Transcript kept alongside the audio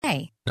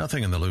today.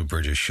 Nothing in the Lou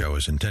Bridges Show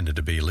is intended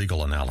to be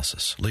legal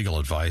analysis, legal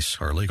advice,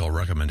 or legal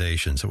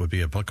recommendations that would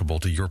be applicable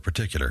to your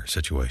particular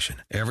situation.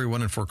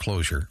 Everyone in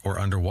foreclosure or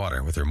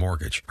underwater with their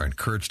mortgage are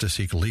encouraged to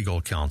seek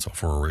legal counsel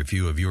for a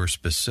review of your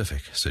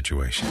specific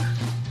situation.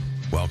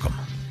 Welcome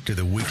to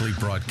the weekly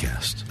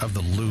broadcast of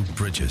the Lou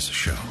Bridges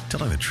Show,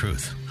 telling the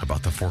truth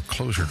about the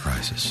foreclosure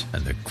crisis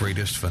and the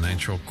greatest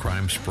financial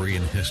crime spree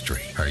in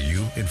history. Are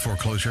you in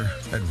foreclosure,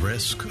 at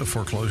risk of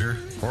foreclosure,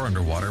 or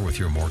underwater with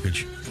your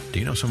mortgage? Do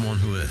you know someone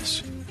who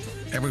is?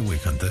 Every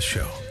week on this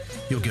show,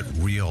 you'll get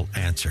real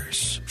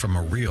answers from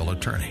a real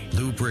attorney.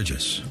 Lou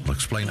Bridges will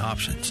explain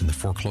options in the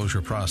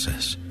foreclosure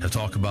process. He'll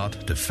talk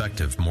about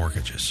defective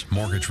mortgages,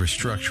 mortgage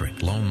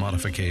restructuring, loan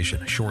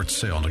modification, short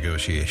sale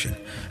negotiation,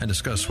 and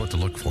discuss what to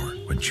look for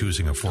when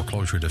choosing a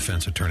foreclosure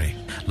defense attorney.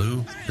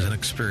 Lou is an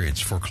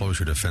experienced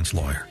foreclosure defense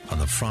lawyer on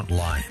the front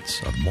lines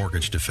of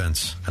mortgage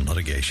defense and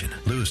litigation.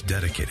 Lou is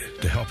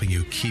dedicated to helping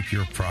you keep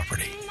your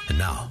property. And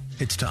now,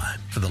 it's time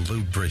for the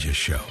Lou Bridges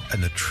Show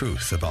and the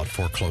truth about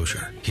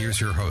foreclosure. Here's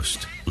your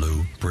host,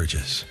 Lou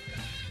Bridges.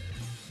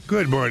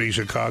 Good morning,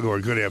 Chicago,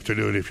 or good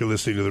afternoon if you're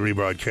listening to the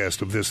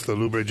rebroadcast of the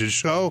Lou Bridges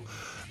Show.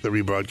 The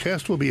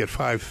rebroadcast will be at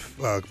 5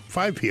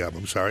 p.m.,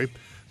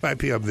 5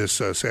 p.m. this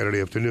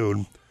Saturday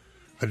afternoon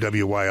on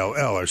WYLL,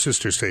 our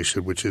sister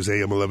station, which is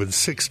AM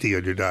 1160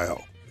 on your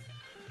dial.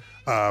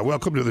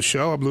 Welcome to the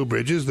show. I'm Lou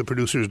Bridges. The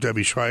producer is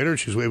Debbie Schreiner.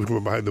 She's waving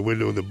from behind the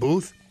window in the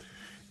booth.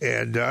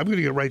 And I'm going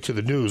to get right to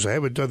the news. I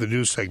haven't done the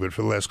news segment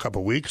for the last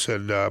couple of weeks,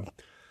 and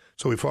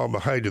so we've fallen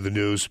behind in the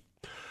news.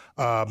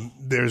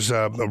 There's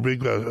a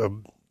big,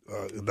 the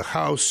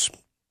House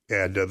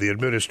and the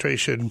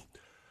administration,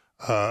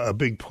 a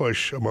big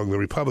push among the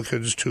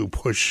Republicans to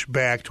push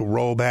back, to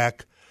roll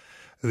back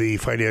the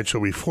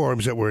financial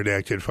reforms that were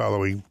enacted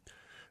following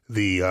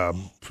the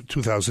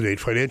 2008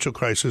 financial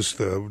crisis,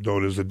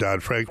 known as the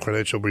Dodd-Frank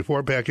Financial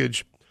Reform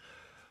Package.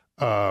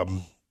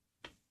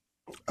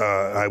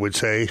 I would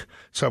say,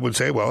 some would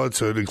say, well,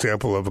 it's an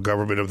example of a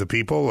government of the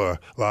people,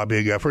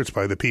 lobbying efforts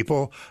by the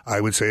people.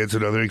 I would say it's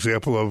another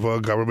example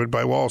of government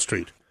by Wall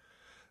Street.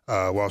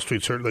 Wall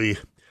Street certainly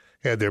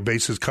had their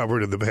bases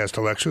covered in the past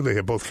election. They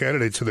had both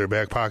candidates in their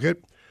back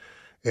pocket,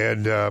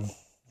 and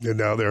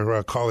now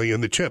they're calling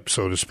in the chips,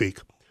 so to speak.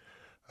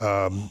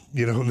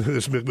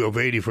 This Mick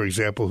Mulvaney, for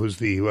example, who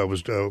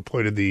was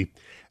appointed the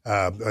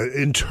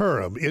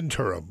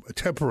interim,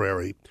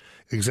 temporary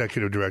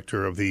executive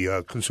director of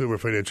the Consumer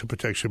Financial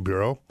Protection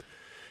Bureau.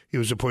 He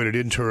was appointed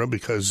interim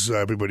because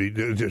everybody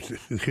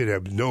could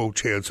have no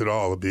chance at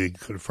all of being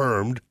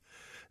confirmed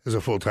as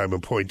a full-time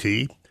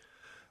appointee.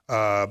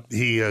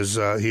 He has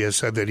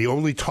said that he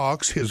only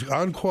talks,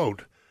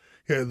 unquote,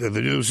 the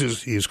news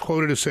is he is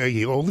quoted as saying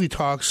he only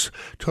talks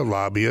to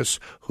lobbyists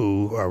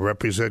who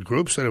represent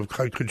groups that have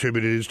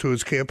contributed to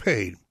his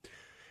campaign.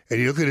 And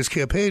you look at his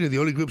campaign, and the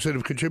only groups that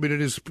have contributed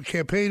to his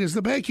campaign is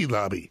the banking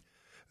lobby.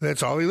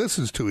 That's all he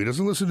listens to. He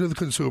doesn't listen to the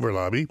consumer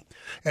lobby,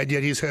 and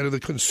yet he's head of the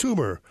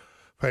Consumer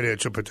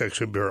Financial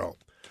Protection Bureau.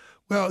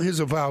 Well, his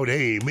avowed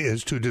aim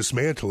is to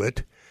dismantle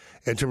it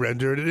and to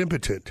render it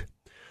impotent.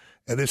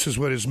 And this is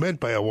what is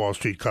meant by a Wall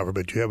Street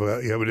government. You have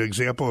an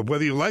example of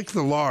whether you like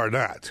the law or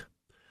not.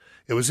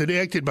 It was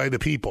enacted by the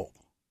people.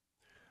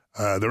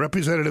 The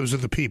representatives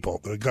of the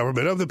people, the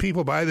government of the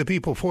people, by the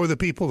people, for the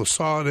people,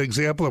 saw an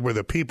example of where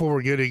the people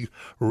were getting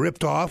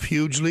ripped off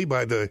hugely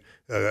by the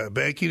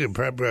banking and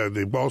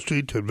the Wall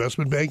Street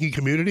investment banking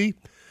community.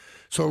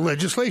 So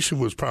legislation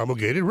was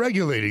promulgated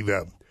regulating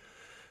them.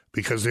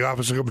 Because the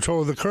Office of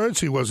Control of the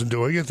Currency wasn't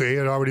doing it, they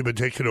had already been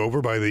taken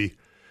over by the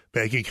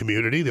banking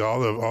community,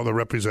 all the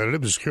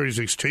representatives, the Securities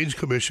and Exchange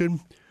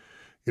Commission.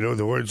 You know, in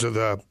the words of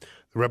the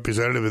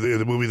representative in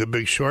the movie The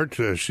Big Short,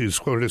 she's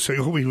quoted as saying,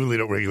 "Oh, we really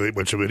don't regulate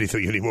much of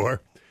anything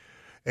anymore."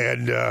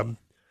 And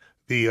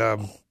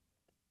the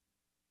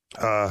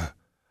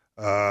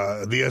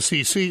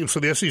SEC, so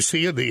the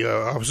SEC and the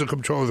Office of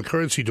Control of the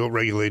Currency don't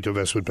regulate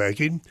investment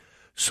banking.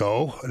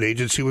 So an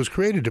agency was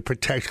created to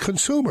protect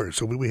consumers.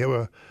 So we have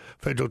a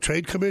Federal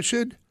Trade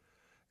Commission,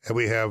 and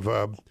we have,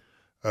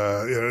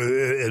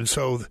 and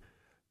so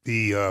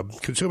the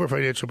Consumer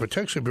Financial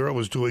Protection Bureau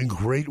was doing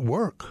great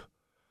work.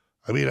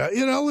 I mean,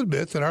 I'll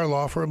admit that our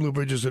law firm, Lou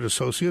Bridges and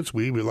Associates,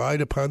 we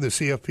relied upon the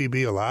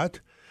CFPB a lot.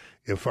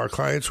 If our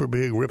clients were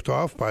being ripped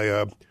off by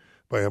a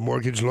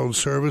mortgage loan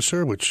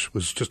servicer, which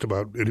was just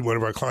about any one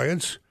of our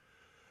clients,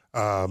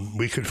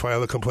 we could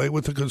file a complaint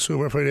with the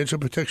Consumer Financial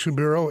Protection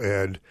Bureau,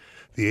 and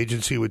the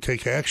agency would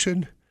take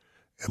action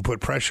and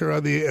put pressure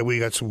on and we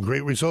got some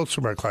great results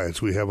from our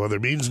clients. We have other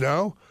means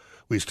now.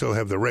 We still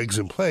have the regs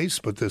in place,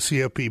 but the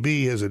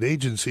CFPB as an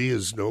agency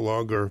is no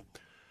longer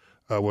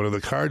one of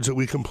the cards that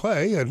we can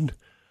play, and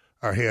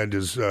our hand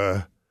is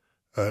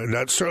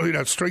certainly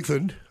not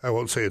strengthened. I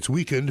won't say it's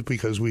weakened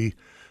because we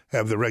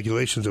have the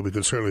regulations that we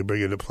can certainly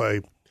bring into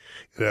play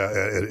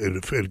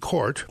in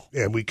court,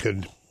 and we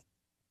can.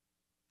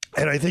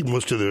 And I think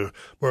most of the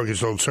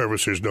mortgage loan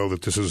servicers know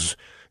that this is,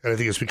 and I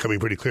think it's becoming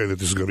pretty clear that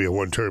this is going to be a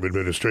one-term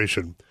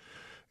administration,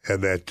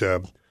 and that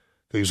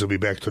things will be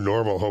back to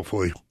normal,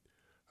 hopefully,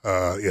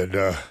 in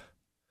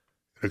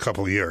a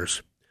couple of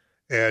years.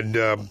 And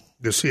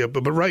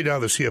but right now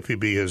the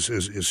CFPB has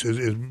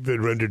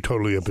been rendered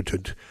totally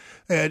impotent.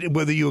 And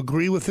whether you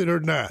agree with it or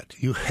not,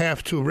 you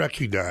have to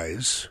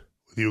recognize,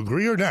 whether you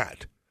agree or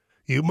not,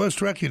 you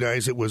must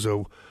recognize it was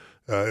a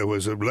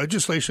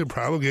legislation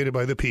promulgated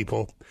by the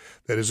people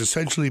that has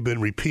essentially been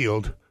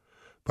repealed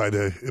by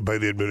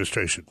the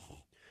administration.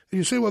 And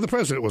you say, well, the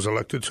president was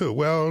elected too.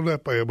 Well,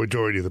 not by a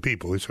majority of the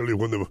people. He certainly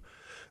won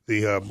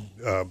the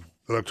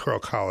Electoral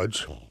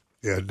College,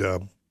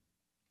 and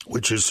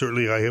which is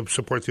certainly, I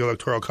support the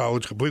Electoral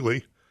College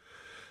completely.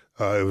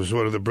 It was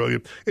one of the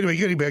brilliant. Anyway,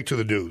 getting back to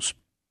the news.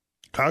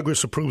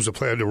 Congress approves a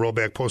plan to roll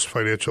back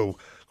post-financial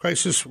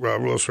crisis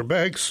rules for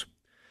banks.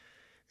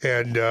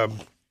 And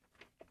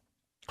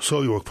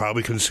so you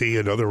probably can see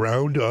another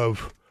round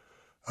of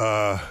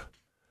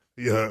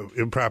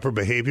improper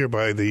behavior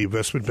by the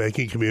investment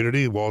banking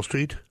community, Wall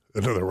Street.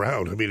 Another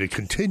round. I mean, it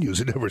continues.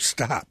 It never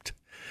stopped.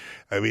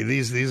 I mean,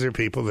 these are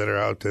people that are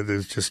out there.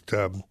 There's just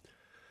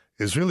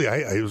is really,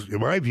 in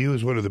my view,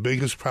 is one of the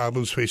biggest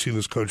problems facing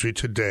this country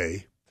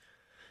today.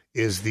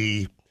 Is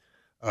the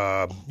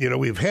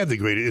we've had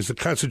the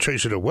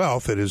concentration of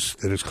wealth that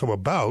has come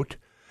about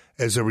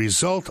as a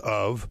result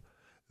of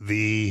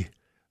the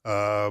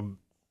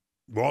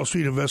Wall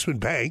Street investment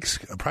banks,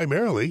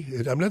 primarily.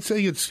 I'm not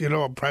saying it's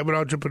private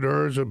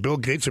entrepreneurs or Bill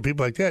Gates or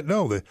people like that.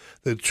 No,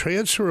 the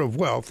transfer of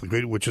wealth,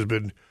 which has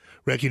been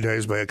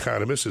recognized by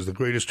economists as the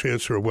greatest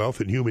transfer of wealth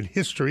in human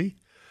history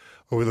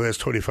over the last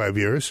 25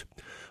 years,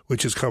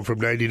 which has come from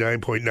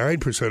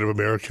 99.9% of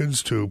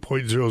Americans to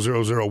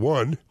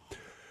 0.0001.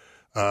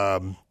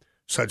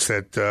 Such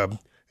that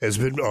has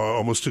been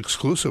almost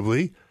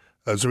exclusively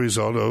as a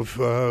result of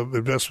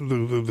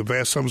the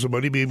vast sums of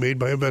money being made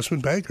by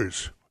investment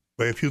bankers,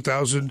 by a few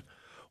thousand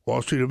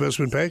Wall Street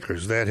investment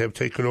bankers that have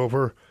taken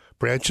over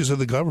branches of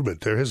the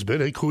government. There has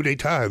been a coup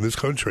d'etat in this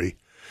country.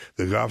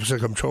 The Office of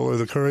Comptroller of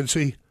the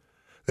Currency,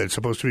 that's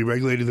supposed to be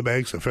regulating the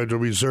banks, the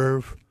Federal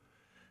Reserve,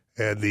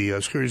 and the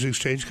Securities and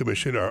Exchange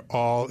Commission are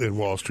all in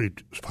Wall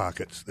Street's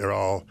pockets. They're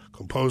all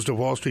composed of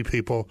Wall Street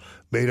people,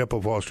 made up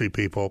of Wall Street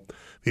people.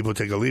 People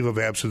take a leave of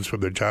absence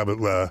from their job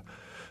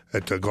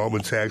at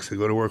Goldman Sachs. They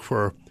go to work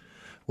for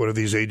one of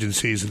these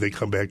agencies, and they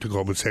come back to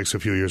Goldman Sachs a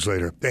few years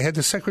later. They had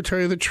the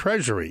Secretary of the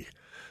Treasury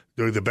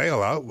during the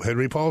bailout,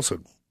 Henry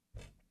Paulson.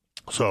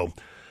 So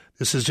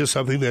this is just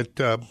something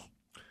that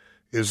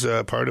is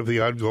part of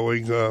the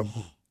ongoing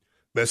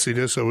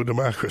messiness of a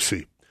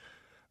democracy.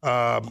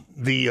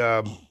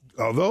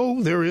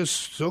 Although there is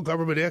still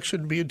government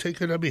action being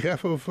taken on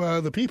behalf of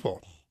the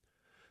people,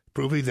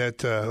 proving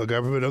that a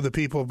government of the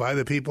people, by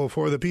the people,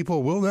 for the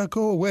people will not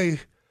go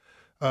away,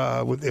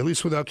 at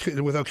least without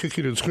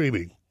kicking and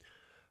screaming.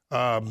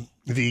 The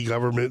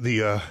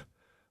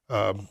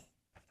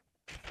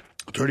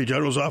Attorney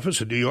General's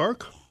office in New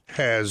York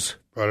has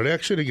brought an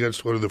action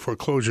against one of the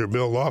foreclosure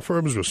mill law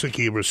firms,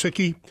 Rosicky &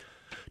 Rosicky,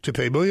 to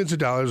pay millions of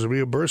dollars in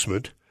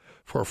reimbursement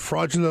for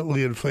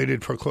fraudulently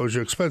inflated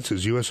foreclosure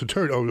expenses. The U.S.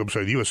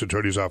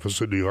 Attorney's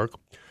Office in New York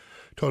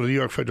told the New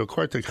York Federal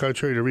Court that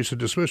contrary to recent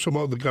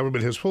dismissal, the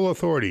government has full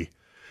authority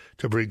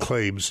to bring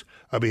claims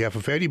on behalf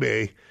of Fannie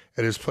Mae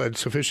and has pled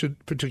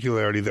sufficient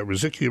particularity that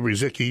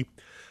Rosicky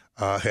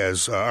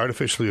has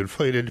artificially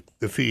inflated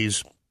the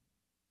fees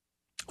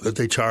that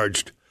they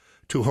charged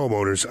to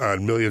homeowners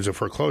on millions of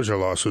foreclosure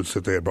lawsuits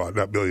that they had brought,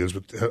 not millions,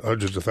 but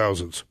hundreds of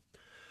thousands,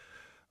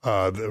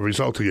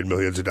 resulting in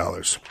millions of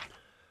dollars.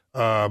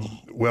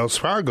 Wells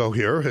Fargo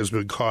here has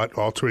been caught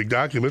altering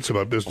documents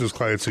about business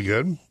clients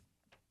again.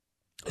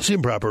 This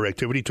improper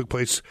activity took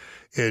place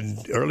in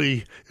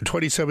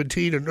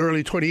 2017 and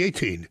early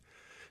 2018.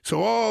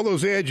 So all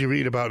those ads you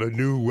read about a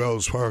new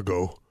Wells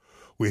Fargo,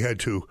 we had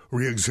to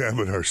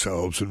re-examine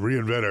ourselves and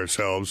reinvent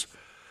ourselves.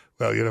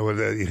 Well,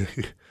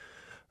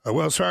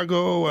 Wells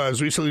Fargo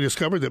has recently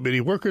discovered that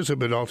many workers have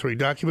been altering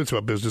documents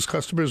about business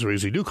customers,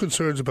 raising new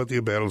concerns about the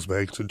imbalanced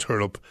bank's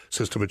internal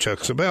system of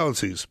checks and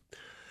balances.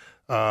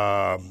 This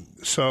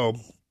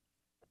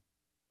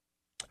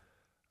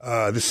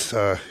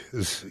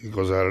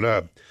goes on and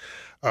on.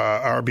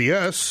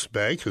 RBS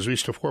Bank has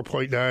reached a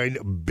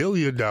 $4.9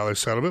 billion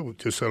settlement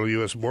to settle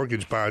U.S.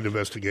 mortgage bond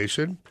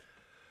investigation.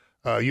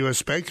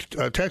 U.S. bank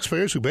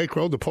taxpayers who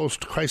bankrolled the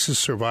post-crisis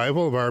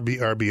survival of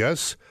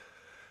RBS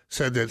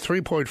said that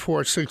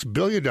 $3.46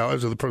 billion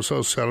of the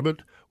proposed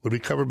settlement would be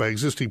covered by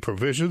existing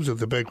provisions if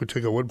the bank would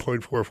take a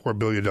 $1.44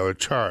 billion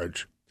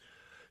charge.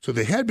 So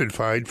they had been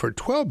fined for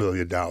 $12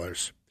 billion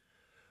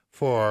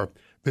for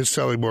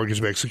mis-selling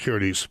mortgage-backed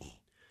securities.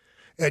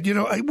 And,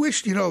 I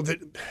wish,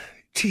 that,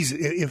 geez,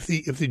 if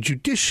the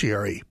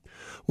judiciary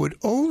would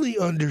only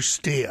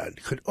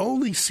understand, could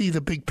only see the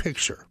big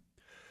picture.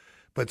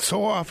 But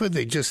so often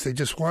they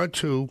just want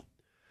to,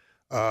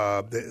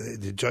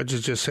 the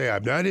judges just say,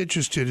 I'm not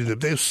interested in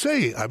they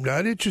say, I'm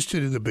not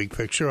interested in the big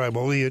picture. I'm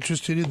only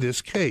interested in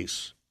this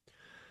case.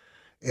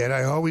 And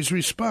I always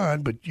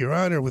respond, but, Your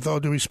Honor, with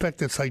all due respect,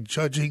 that's like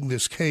judging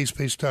this case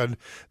based on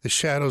the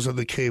shadows of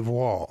the cave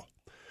wall,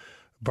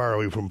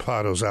 borrowing from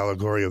Plato's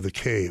allegory of the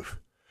cave.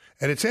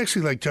 And it's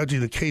actually like judging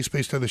the case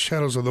based on the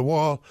shadows on the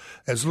wall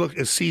as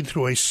seen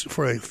through a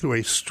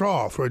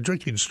straw, through a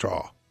drinking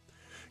straw.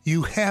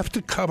 You have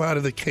to come out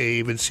of the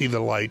cave and see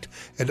the light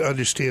and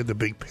understand the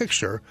big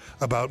picture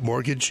about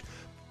mortgage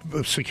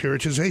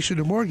securitization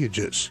of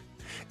mortgages.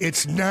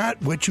 It's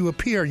not what you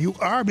appear. You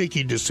are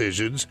making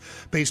decisions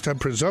based on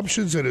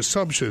presumptions and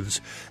assumptions.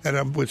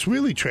 And what's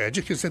really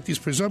tragic is that these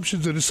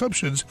presumptions and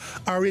assumptions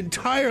are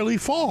entirely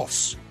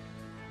false.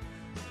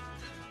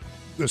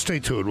 Now, stay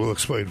tuned. We'll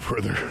explain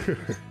further.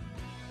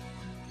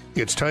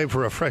 It's time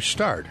for a fresh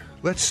start.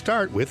 Let's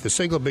start with the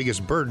single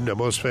biggest burden on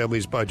most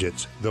families'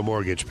 budgets, the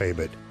mortgage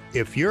payment.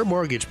 If your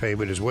mortgage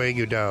payment is weighing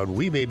you down,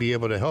 we may be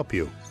able to help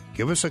you.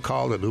 Give us a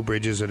call at Lou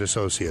Bridges &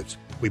 Associates.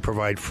 We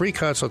provide free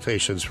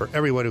consultations for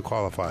everyone who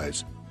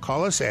qualifies.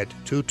 Call us at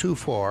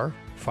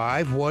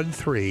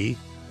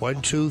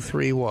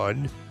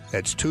 224-513-1231.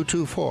 That's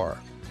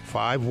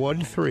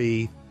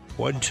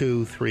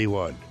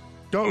 224-513-1231.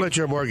 Don't let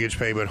your mortgage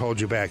payment hold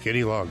you back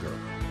any longer.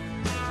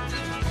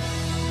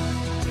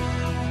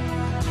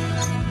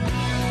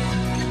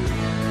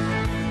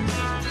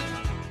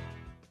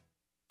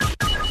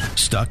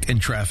 Stuck in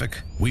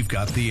traffic? We've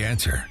got the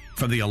answer.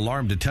 From the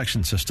Alarm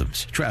Detection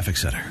Systems Traffic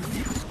Center.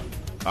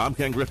 I'm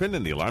Ken Griffin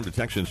in the Alarm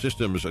Detection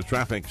Systems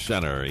Traffic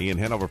Center. In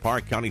Hanover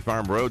Park, County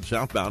Farm Road,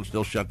 southbound,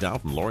 still shut down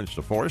from Lawrence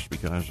to Forest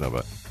because of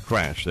a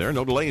crash there.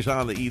 No delays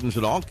on the Edens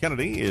at all.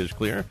 Kennedy is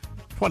clear.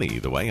 20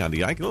 the way on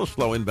the Ike. A little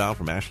slow inbound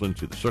from Ashland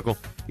to the Circle.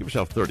 Keep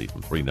yourself 30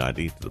 from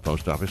 390 to the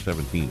post office.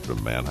 17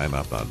 from Manheim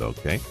outbound.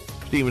 Okay.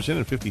 Stevenson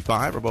and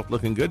 55 are both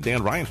looking good.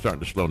 Dan Ryan starting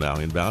to slow now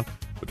inbound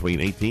between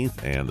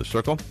 18th and the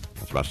Circle.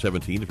 That's about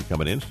 17 if you're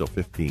coming in. Still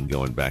 15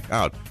 going back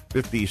out.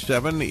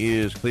 57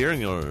 is clear.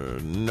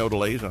 No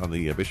delays on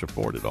the Bishop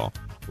Ford at all.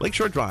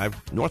 Lakeshore Drive,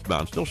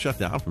 northbound, still shut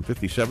down from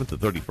 57th to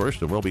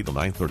 31st and will be till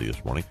 9:30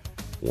 this morning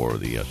for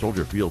the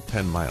Soldier Field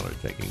 10-miler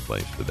taking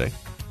place today.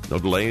 No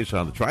delays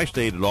on the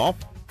Tri-State at all.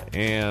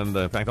 And,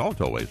 in fact, all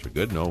tollways are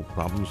good. No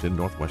problems in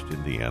northwest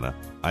Indiana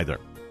either.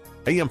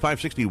 AM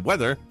 560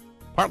 weather.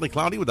 Partly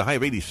cloudy with a high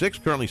of 86,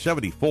 currently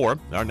 74.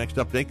 Our next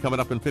update coming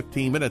up in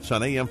 15 minutes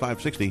on AM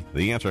 560.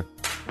 The Answer.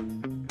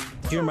 Do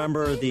you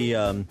remember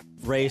the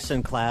race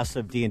and class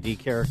of D&D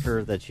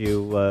character that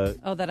you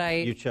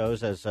you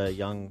chose as a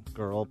young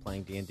girl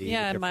playing D&D?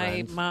 Yeah, with your in my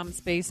friends? mom's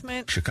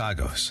basement.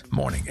 Chicago's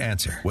Morning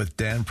Answer with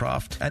Dan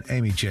Proft and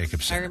Amy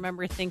Jacobson. I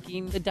remember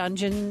thinking the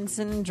Dungeons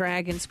and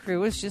Dragons crew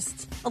was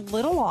just a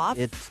little off.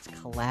 It's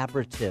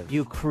collaborative.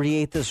 You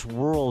create this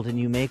world and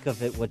you make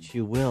of it what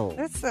you will.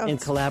 In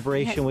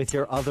collaboration with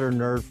your other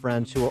nerd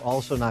friends who are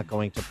also not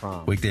going to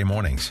prom. Weekday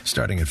mornings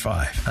starting at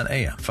 5 on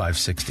AM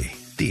 560.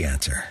 The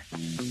Answer.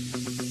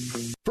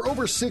 For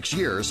over 6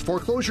 years,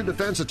 foreclosure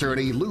defense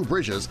attorney Lou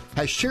Bridges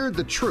has shared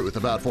the truth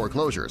about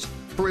foreclosures.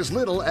 For as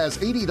little as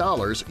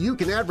 $80, you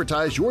can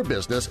advertise your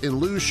business in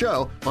Lou's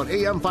show on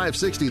AM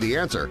 560 The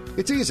Answer.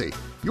 It's easy.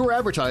 Your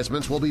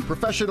advertisements will be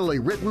professionally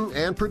written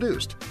and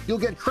produced. You'll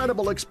get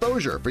credible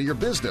exposure for your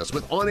business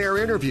with on-air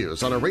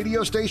interviews on a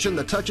radio station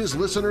that touches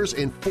listeners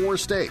in 4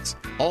 states.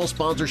 All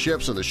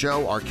sponsorships in the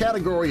show are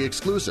category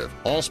exclusive.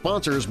 All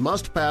sponsors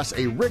must pass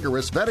a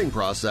rigorous vetting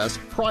process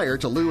prior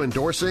to Lou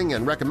endorsing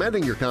and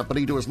recommending your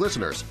company to his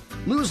listeners.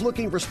 Lou's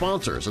looking for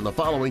sponsors in the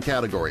following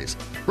categories: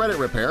 credit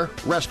repair,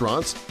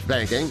 restaurants,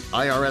 banking,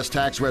 IRS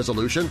tax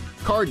resolution,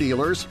 car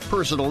dealers,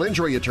 personal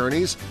injury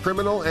attorneys,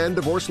 criminal and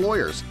divorce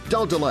lawyers.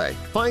 Don't delay.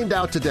 Find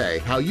out today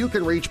how you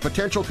can reach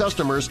potential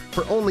customers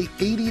for only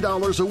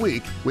 $80 a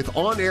week with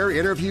on-air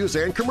interviews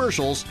and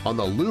commercials on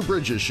The Lou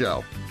Bridges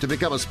Show. To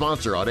become a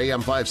sponsor on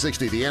AM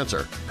 560 The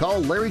Answer, call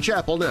Larry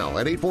Chappell now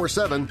at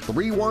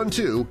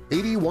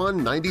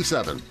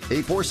 847-312-8197.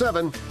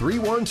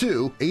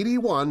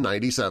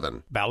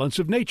 847-312-8197. Balance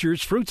of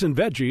Nature's fruits and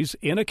veggies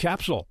in a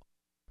capsule.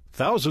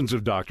 Thousands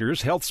of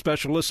doctors, health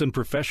specialists, and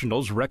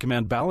professionals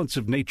recommend Balance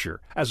of Nature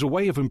as a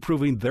way of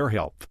improving their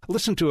health.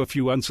 Listen to a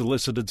few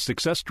unsolicited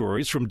success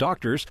stories from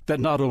doctors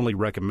that not only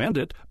recommend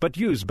it, but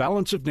use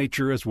Balance of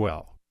Nature as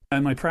well.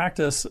 In my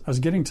practice, I was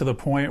getting to the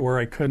point where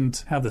I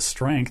couldn't have the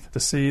strength to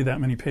see that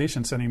many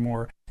patients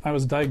anymore. I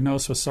was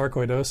diagnosed with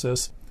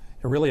sarcoidosis.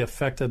 It really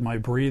affected my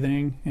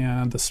breathing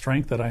and the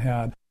strength that I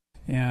had.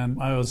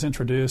 And I was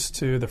introduced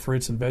to the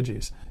fruits and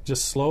veggies.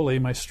 Just slowly,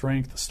 my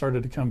strength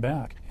started to come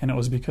back. And it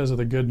was because of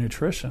the good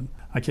nutrition.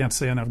 I can't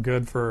say enough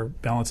good for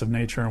Balance of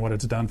Nature and what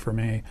it's done for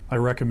me. I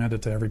recommend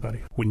it to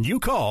everybody. When you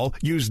call,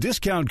 use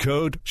discount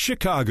code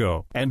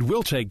CHICAGO, and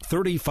we'll take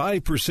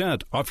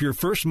 35% off your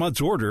first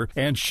month's order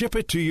and ship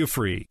it to you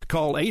free.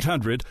 Call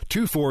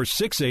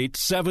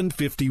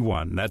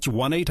 800-2468-751. That's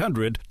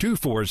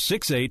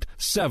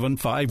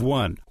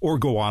 1-800-2468-751. Or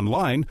go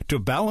online to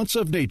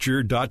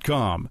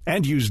balanceofnature.com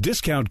and use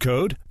discount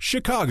code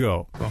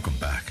CHICAGO. Welcome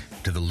back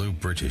to the Lou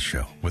Bridges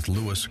Show with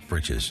Louis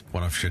Bridges,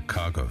 one of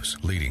Chicago's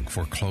leading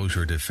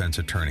foreclosure defense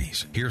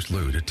attorneys. Here's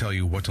Lou to tell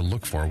you what to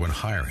look for when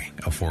hiring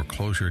a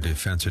foreclosure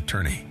defense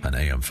attorney on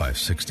AM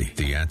 560.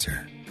 The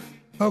Answer.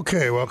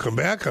 Okay, welcome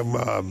back. I'm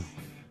the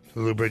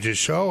Lou Bridges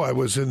Show. I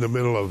was in the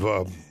middle of,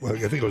 I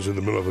think I was in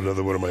the middle of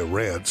another one of my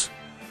rants.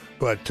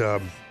 But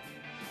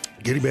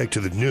getting back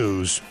to the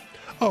news,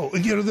 Oh,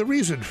 the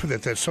reason for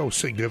that's so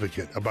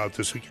significant about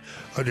this,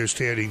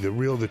 understanding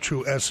the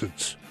true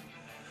essence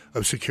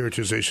of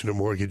securitization of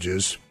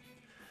mortgages,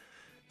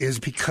 is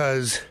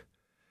because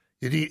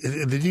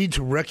the need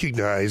to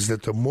recognize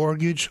that the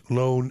mortgage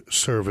loan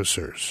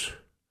servicers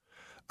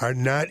are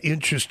not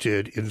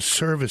interested in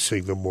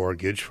servicing the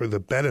mortgage for the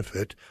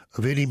benefit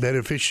of any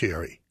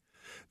beneficiary.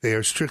 They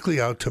are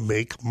strictly out to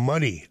make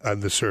money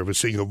on the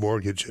servicing of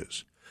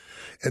mortgages.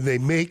 And they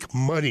make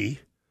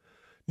money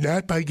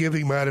not by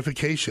giving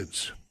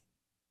modifications.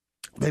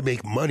 They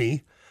make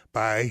money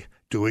by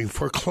doing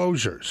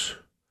foreclosures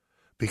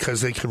because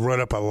they can run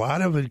up a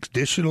lot of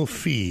additional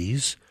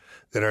fees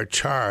that are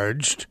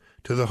charged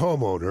to the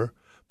homeowner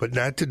but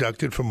not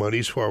deducted from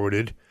monies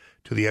forwarded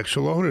to the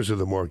actual owners of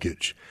the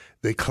mortgage.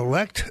 They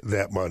collect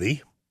that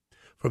money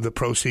from the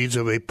proceeds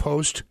of a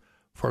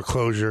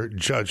post-foreclosure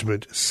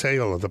judgment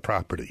sale of the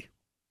property.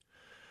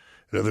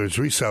 In other words,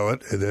 resell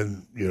it, and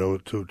then,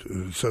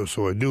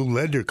 so a new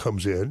lender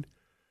comes in,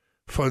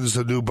 funds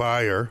the new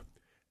buyer,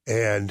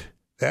 and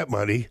that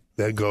money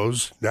then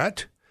goes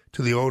not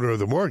to the owner of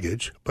the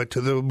mortgage, but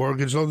to the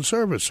mortgage loan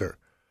servicer.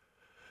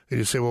 And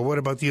you say, well, what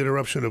about the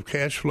interruption of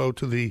cash flow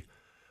to the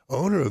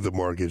owner of the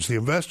mortgage, the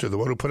investor, the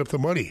one who put up the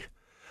money?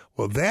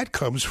 Well, that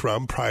comes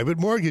from private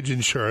mortgage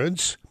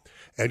insurance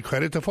and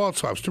credit default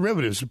swaps,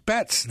 derivatives,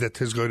 bets that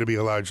there's going to be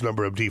a large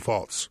number of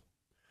defaults,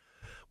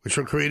 which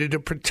were created to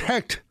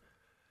protect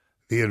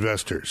the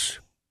investors,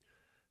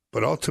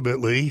 but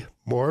ultimately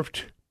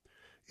morphed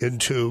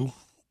into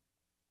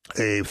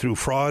through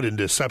fraud and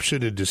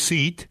deception and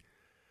deceit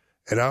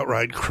and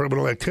outright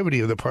criminal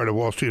activity on the part of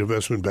Wall Street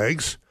investment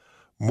banks,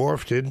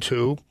 morphed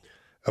into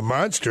a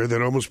monster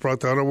that almost brought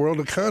down a world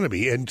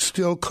economy and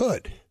still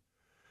could.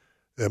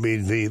 I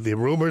mean, the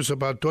rumors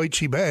about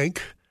Deutsche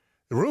Bank,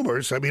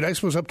 I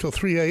suppose up till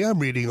 3 a.m.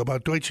 reading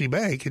about Deutsche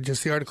Bank, and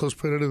just the articles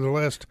printed in the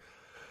last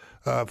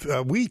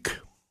week.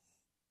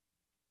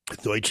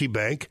 Deutsche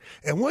Bank.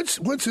 And once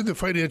in the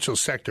financial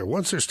sector,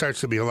 once there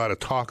starts to be a lot of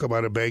talk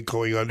about a bank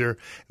going under,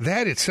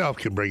 that itself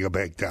can bring a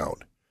bank down.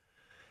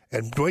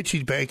 And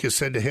Deutsche Bank is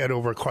said to have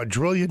over $1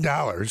 quadrillion,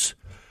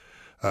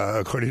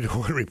 according to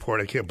one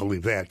report. I can't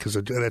believe that, because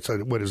that's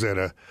what is that,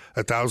 a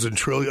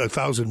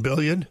 1,000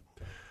 billion?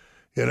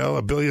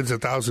 A billion's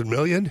 1,000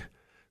 million.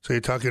 So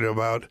you're talking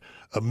about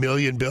a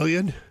million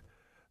billion.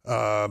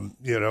 A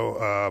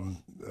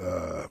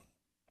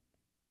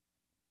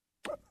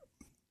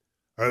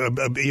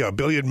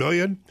billion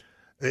million.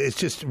 It's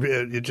just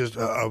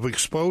of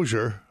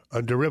exposure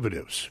on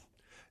derivatives.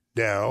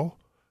 Now,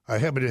 I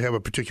happen to have a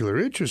particular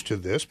interest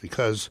in this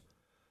because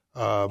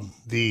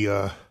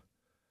the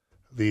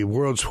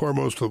world's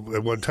foremost,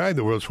 at one time,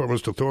 the world's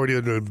foremost authority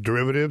on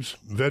derivatives,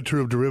 inventor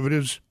of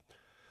derivatives,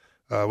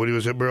 when he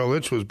was at Merrill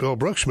Lynch, was Bill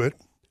Brookschmidt,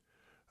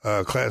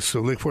 class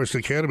of Lake Forest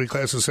Academy,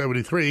 class of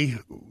 73.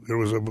 There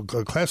was a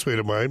classmate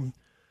of mine,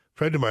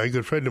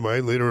 good friend of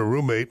mine, later a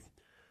roommate,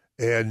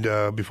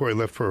 and before he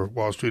left for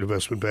Wall Street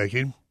investment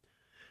banking.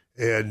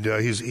 And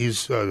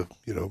he's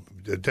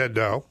dead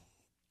now,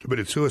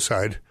 committed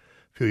suicide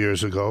a few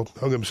years ago,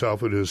 hung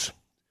himself in his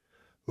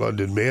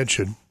London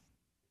mansion.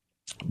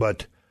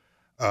 But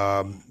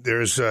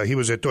he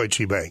was at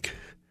Deutsche Bank.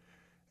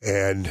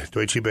 And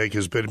Deutsche Bank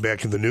has been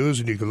back in the news,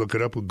 and you can look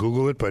it up and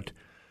Google it. But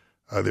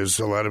there's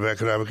a lot of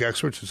economic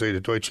experts who say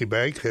that Deutsche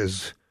Bank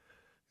has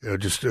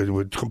just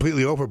went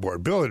completely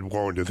overboard. Bill had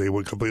warned that they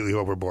went completely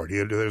overboard.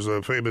 There's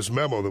a famous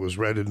memo that was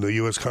read in the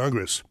U.S.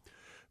 Congress,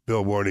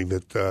 Bill warning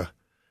that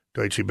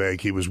Deutsche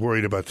Bank, he was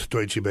worried about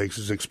Deutsche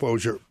Bank's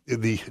exposure in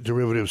the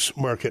derivatives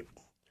market.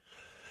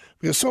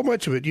 Because so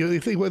much of it, you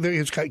think, well,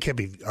 it can't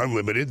be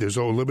unlimited. There's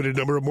a limited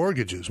number of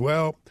mortgages.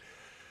 Well,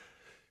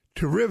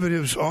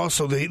 derivatives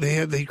also,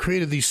 they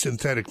created these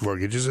synthetic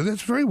mortgages, and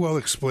that's very well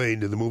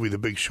explained in the movie The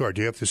Big Short.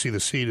 You have to see the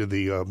scene in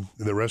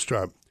the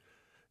restaurant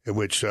in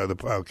which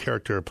the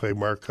character played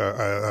Mark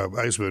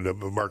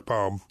Eisman, Mark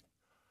Baum,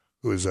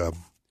 who is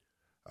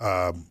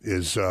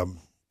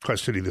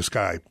questioning this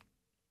guy,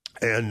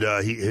 and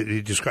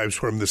he describes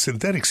for him the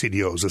synthetic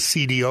CDOs, a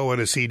CDO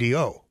and a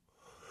CDO.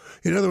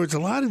 In other words, a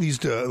lot of these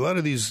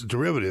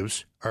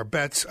derivatives are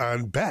bets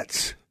on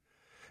bets,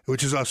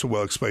 which is also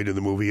well explained in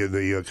the movie in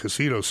the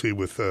casino scene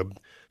with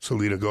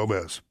Selena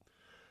Gomez.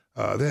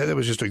 That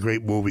was just a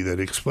great movie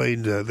that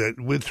explained, that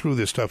went through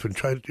this stuff and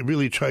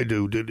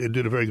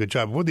did a very good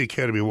job. Won the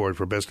Academy Award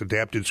for Best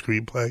Adapted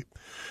Screenplay.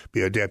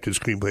 The adapted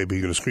screenplay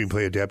being a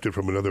screenplay adapted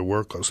from another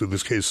work. So in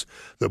this case,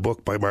 the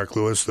book by Mark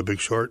Lewis, The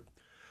Big Short.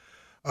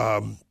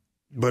 But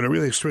it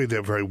really explained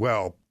that very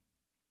well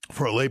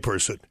for a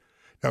layperson.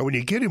 Now, when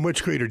you get in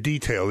much greater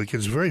detail, it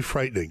gets very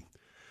frightening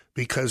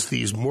because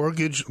these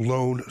mortgage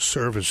loan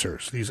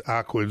servicers, these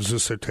Ocwins, the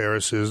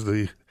Ceterases,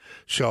 the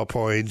Shell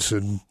Points,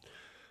 and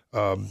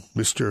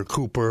Mr.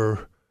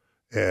 Cooper,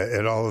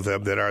 and all of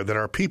them that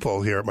are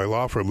people here at my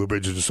law firm, Lou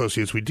Bridges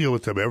Associates. We deal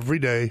with them every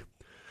day,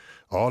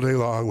 all day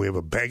long. We have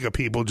a bank of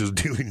people just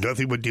doing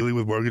nothing but dealing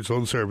with mortgage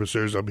loan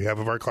servicers on behalf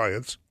of our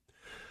clients.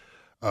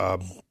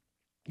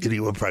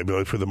 Getting them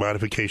primarily for the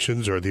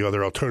modifications or the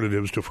other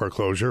alternatives to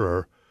foreclosure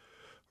or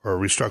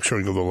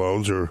restructuring of the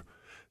loans or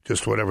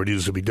just whatever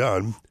needs to be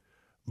done.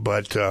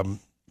 But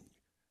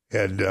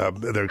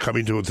they're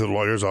coming to the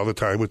lawyers all the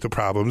time with the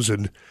problems.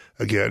 And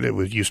again,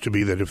 used to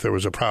be that if there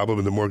was a problem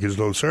in the mortgage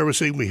loan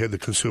servicing, we had the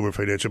Consumer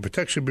Financial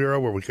Protection Bureau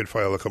where we could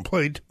file a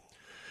complaint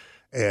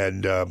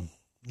and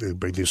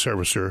bring the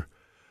servicer,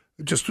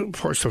 just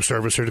force the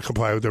servicer to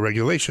comply with the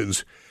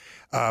regulations.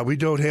 We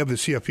don't have the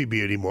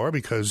CFPB anymore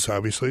because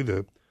obviously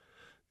the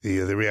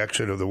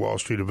reaction of the Wall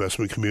Street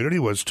investment community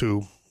was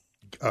to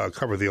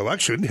cover the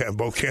election, have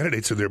both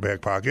candidates in their back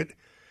pocket.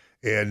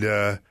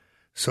 And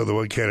so the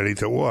one candidate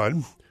that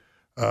won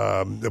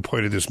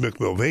appointed this Mick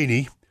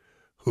Mulvaney,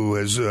 who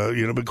has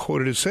been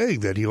quoted as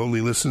saying that he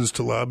only listens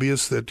to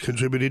lobbyists that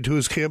contributed to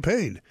his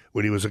campaign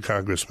when he was a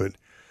congressman.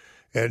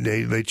 And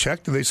they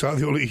checked and they saw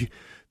the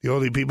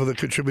only people that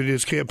contributed to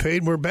his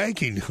campaign were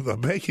the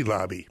banking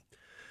lobby.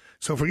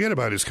 So forget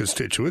about his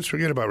constituents.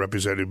 Forget about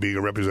being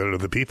a representative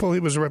of the people.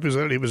 He was a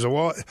representative.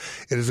 It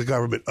is a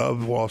government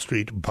of Wall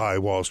Street, by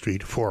Wall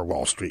Street, for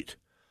Wall Street.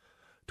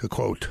 To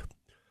quote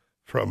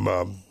from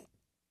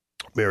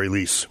Mary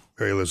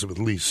Elizabeth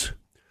Lease,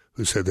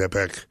 who said that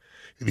back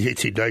in the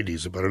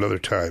 1890s about another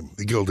time,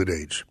 the Gilded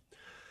Age.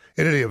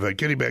 In any event,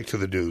 getting back to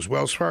the news,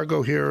 Wells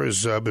Fargo here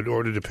has been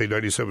ordered to pay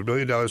 $97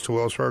 million to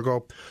Wells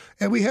Fargo,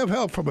 and we have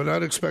help from an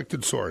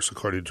unexpected source,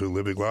 according to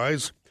Living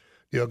Lies.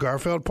 Neil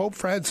Garfeld, Pope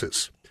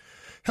Francis.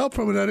 Help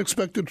from an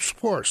unexpected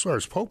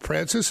source. Pope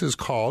Francis has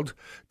called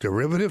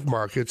derivative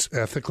markets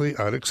ethically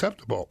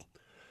unacceptable.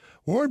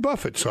 Warren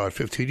Buffett saw it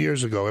 15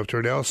 years ago after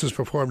analysis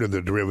performed in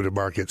the derivative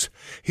markets.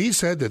 He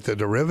said that the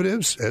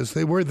derivatives, as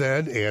they were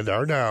then and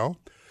are now,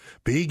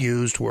 being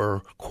used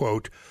were,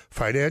 quote,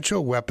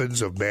 financial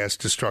weapons of mass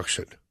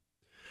destruction.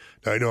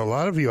 Now, I know a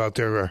lot of you out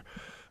there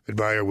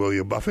admire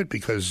William Buffett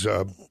because,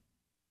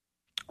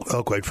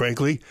 quite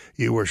frankly,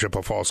 you worship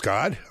a false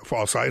god, a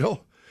false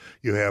idol.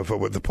 You have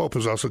what the Pope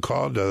is also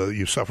called,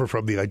 you suffer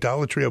from the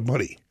idolatry of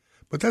money.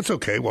 But that's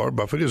okay. Warren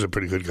Buffett is a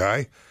pretty good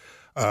guy,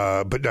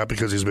 but not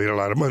because he's made a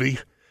lot of money.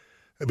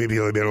 Maybe he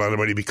only made a lot of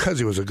money because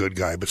he was a good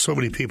guy. But so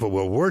many people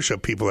will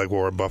worship people like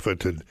Warren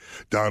Buffett and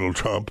Donald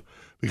Trump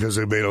because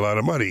they made a lot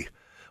of money.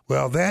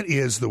 Well, that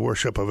is the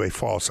worship of a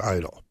false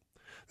idol.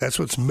 That's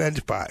what's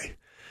meant by,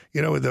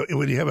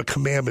 when you have a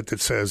commandment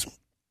that says,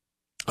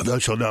 thou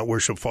shalt not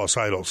worship false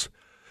idols,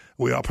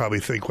 we all probably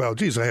think, well,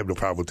 geez, I have no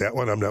problem with that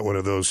one. I'm not one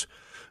of those,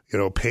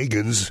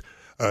 pagans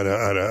on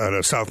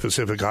a South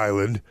Pacific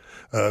island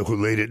who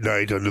late at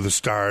night under the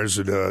stars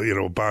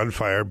and,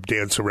 bonfire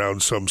dance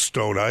around some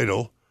stone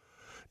idol.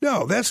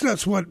 No, that's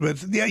not what, but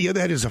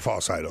that is a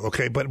false idol,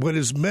 okay? But what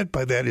is meant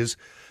by that is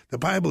the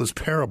Bible is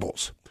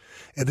parables.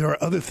 And there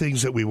are other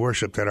things that we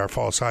worship that are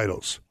false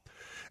idols.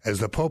 As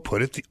the Pope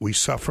put it, we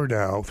suffer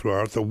now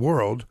throughout the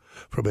world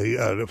from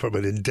an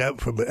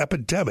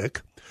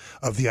epidemic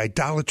of the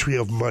idolatry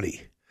of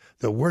money,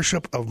 the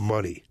worship of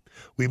money.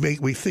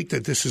 We think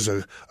that this is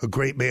a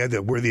great man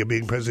that worthy of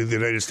being president of the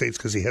United States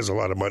because he has a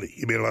lot of money.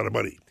 He made a lot of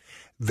money.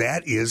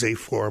 That is a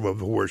form of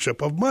the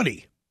worship of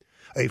money,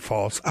 a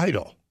false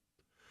idol.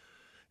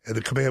 And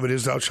the commandment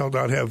is, thou shalt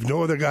not have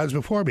no other gods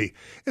before me.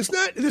 It's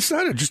not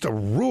just a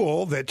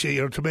rule that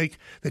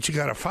that you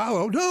got to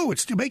follow. No,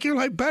 it's to make your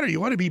life better. You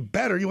want to be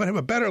better. You want to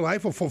have a better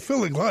life, a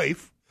fulfilling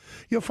life.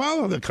 You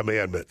follow the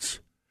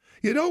commandments.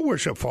 You don't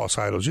worship false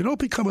idols. You don't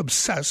become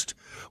obsessed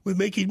with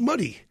making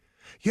money.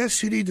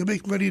 Yes, you need to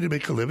make money to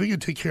make a living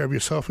and take care of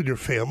yourself and your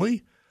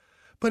family,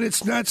 but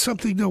it's not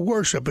something to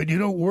worship. And you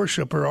don't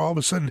worship or all of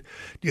a sudden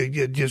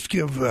you just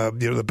give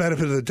the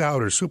benefit of the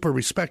doubt or super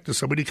respect to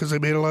somebody because they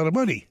made a lot of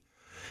money.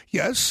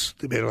 Yes,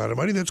 they made a lot of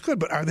money. That's good.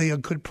 But are they a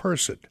good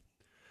person?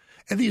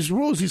 And these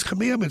rules, these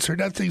commandments are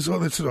not things,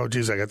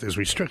 geez, I got these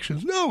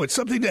restrictions. No, it's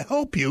something to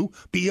help you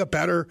be a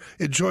better,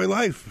 enjoy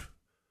life.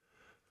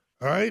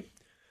 All right?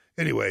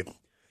 Anyway,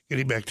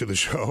 getting back to the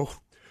show,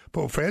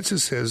 Pope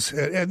Francis says,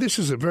 and this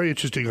is a very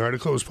interesting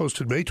article. It was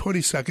posted May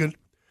 22nd,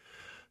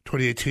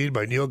 2018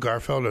 by Neil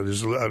Garfeld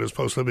on his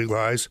post Living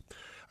Lies.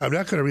 I'm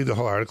not going to read the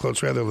whole article.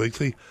 It's rather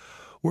lengthy.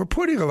 We're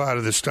putting a lot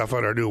of this stuff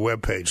on our new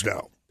webpage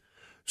now.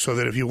 So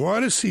that if you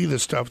want to see the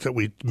stuff that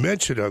we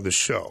mentioned on the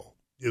show,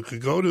 you can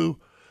go to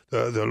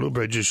the Lou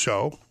Bridges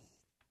show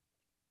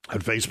on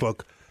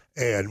Facebook,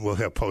 and we'll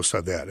have posts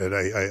on that. And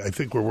I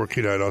think we're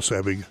working on also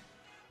having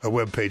a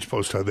webpage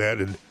post on that.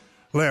 And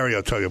Larry,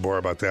 I'll tell you more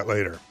about that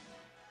later.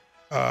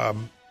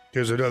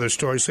 Here's another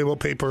story: same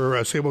old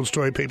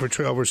story, paper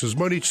trail versus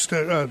money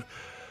trail.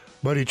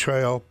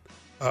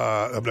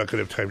 I'm not going to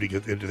have time to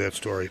get into that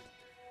story,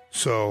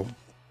 so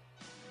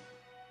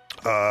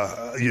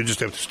you just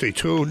have to stay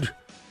tuned.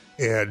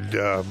 And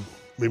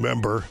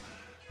remember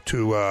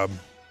to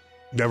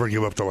never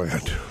give up the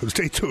land.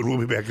 Stay tuned.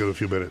 We'll be back in a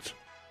few minutes.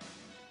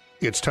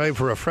 It's time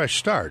for a fresh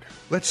start.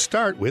 Let's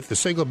start with the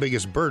single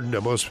biggest burden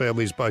on most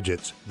families'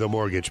 budgets, the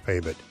mortgage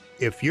payment.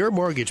 If your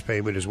mortgage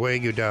payment is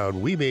weighing you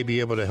down, we may be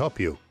able to help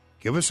you.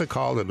 Give us a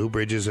call at Lou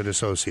Bridges &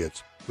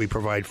 Associates. We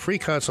provide free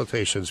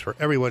consultations for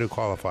everyone who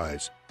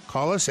qualifies.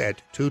 Call us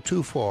at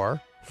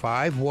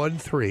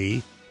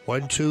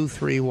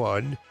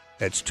 224-513-1231.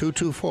 That's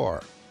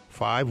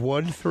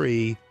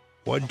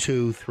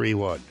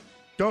 224-513-1231.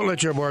 Don't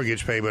let your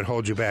mortgage payment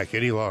hold you back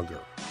any longer.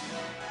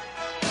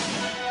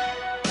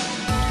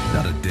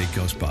 Not a day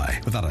goes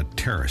by without a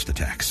terrorist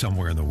attack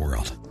somewhere in the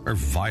world, or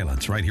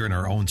violence right here in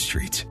our own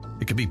streets.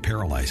 It can be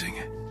paralyzing,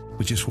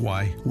 which is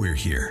why we're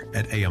here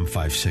at AM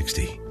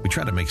 560. We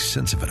try to make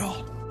sense of it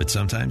all, but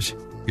sometimes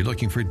you're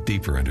looking for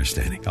deeper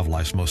understanding of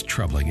life's most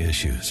troubling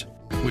issues.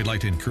 We'd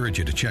like to encourage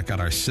you to check out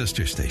our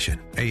sister station,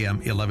 AM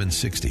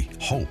 1160,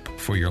 Hope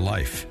for Your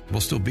Life.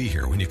 We'll still be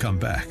here when you come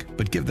back,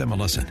 but give them a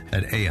listen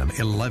at AM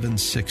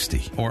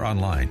 1160 or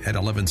online at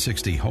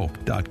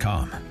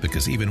 1160hope.com,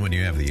 because even when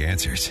you have the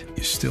answers,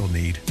 you still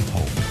need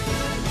hope.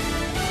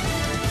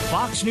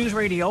 Fox News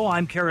Radio,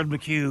 I'm Karen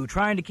McHugh.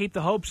 Trying to keep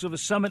the hopes of a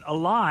summit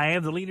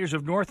alive, the leaders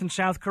of North and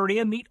South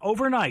Korea meet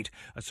overnight.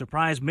 A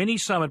surprise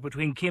mini-summit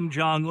between Kim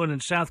Jong-un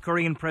and South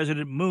Korean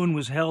President Moon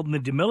was held in the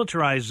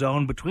demilitarized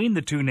zone between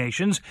the two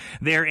nations.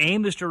 Their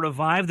aim is to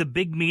revive the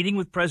big meeting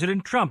with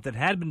President Trump that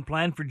had been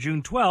planned for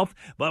June 12th,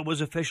 but was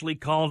officially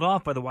called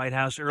off by the White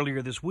House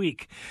earlier this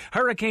week.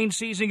 Hurricane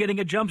season getting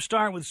a jump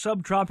start with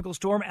subtropical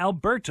storm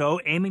Alberto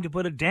aiming to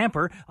put a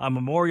damper on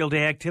Memorial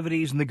Day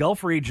activities in the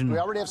Gulf region. We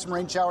already have some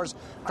rain showers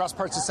across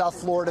parts of South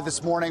Florida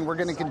this morning. We're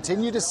going to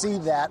continue to see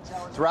that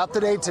throughout the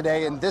day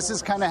today, and this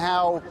is kind of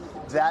how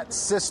that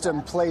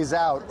system plays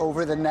out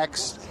over the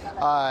next,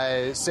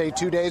 say,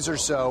 2 days or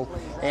so.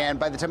 And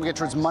by the time we get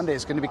towards Monday,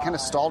 it's going to be kind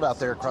of stalled out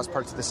there across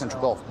parts of the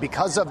Central Gulf.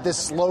 Because of this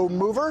slow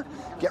mover,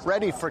 get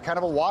ready for kind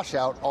of a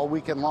washout all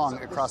weekend long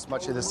across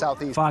much of the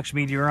southeast. Fox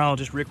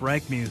meteorologist Rick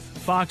Reichmuth.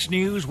 Fox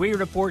News, we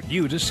report,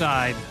 you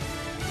decide.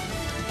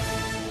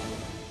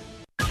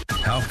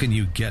 How can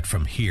you get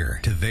from here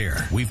to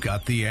there? We've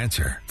got the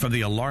answer from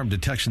the Alarm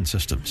Detection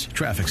Systems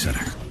Traffic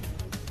Center.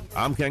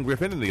 I'm Ken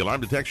Griffin in the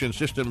Alarm Detection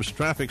Systems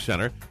Traffic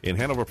Center in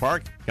Hanover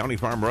Park. County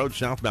Farm Road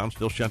southbound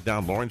still shut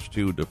down Lawrence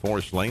to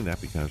DeForest Lane.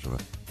 That because of a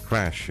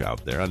crash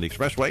out there. On the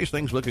expressways,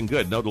 things looking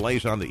good. No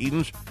delays on the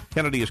Edens.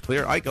 Kennedy is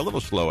clear. Ike a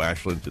little slow.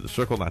 Ashland to the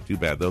Circle. Not too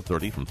bad, though.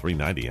 30 from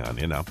 390 on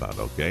in. Outbound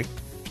okay.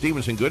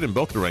 Stevenson good in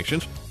both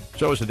directions.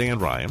 So is the Dan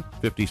Ryan.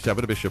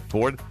 57 to Bishop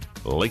Ford.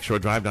 Lakeshore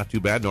Drive, not too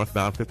bad.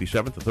 Northbound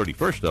 57th to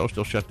 31st, though,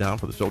 still shut down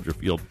for the Soldier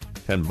Field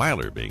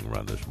 10-miler being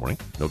run this morning.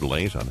 No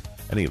delays on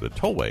any of the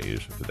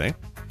tollways today.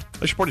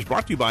 This report is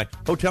brought to you by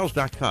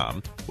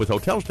Hotels.com. With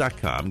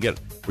Hotels.com, get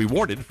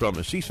rewarded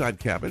from seaside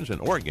cabins in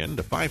Oregon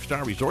to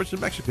 5-star resorts in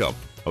Mexico.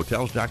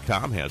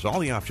 Hotels.com has all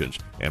the options,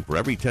 and for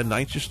every 10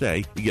 nights you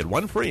stay, you get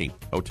one free.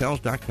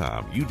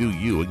 Hotels.com. You do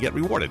you and get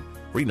rewarded.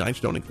 Free nights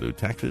don't include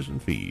taxes and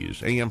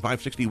fees. AM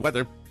 560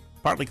 weather.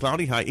 Partly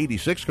cloudy, high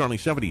 86, currently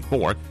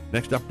 74.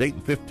 Next update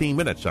in 15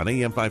 minutes on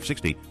AM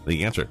 560.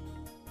 The Answer.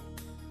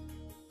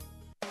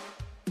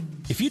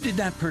 If you did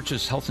not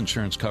purchase health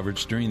insurance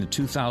coverage during the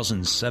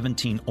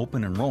 2017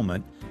 open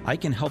enrollment, I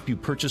can help you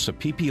purchase a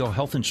PPO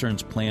health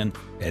insurance plan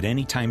at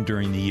any time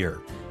during the year.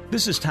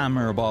 This is Tom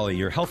Marabali,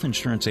 your health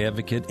insurance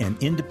advocate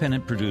and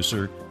independent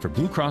producer for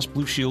Blue Cross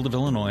Blue Shield of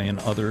Illinois and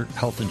other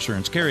health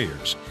insurance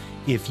carriers.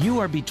 If you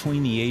are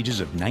between the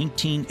ages of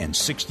 19 and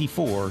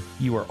 64,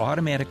 you are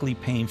automatically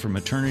paying for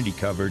maternity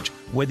coverage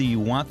whether you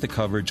want the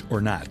coverage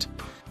or not.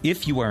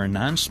 If you are a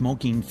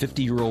non-smoking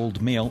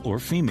 50-year-old male or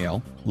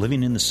female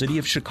living in the city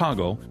of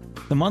Chicago,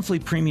 the monthly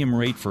premium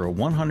rate for a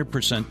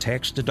 100%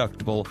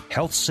 tax-deductible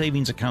health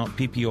savings account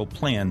PPO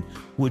plan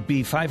would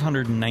be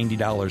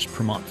 $590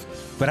 per month.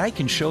 But I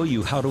can show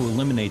you how to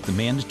eliminate the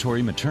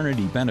mandatory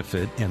maternity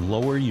benefit and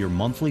lower your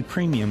monthly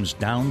premiums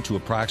down to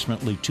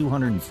approximately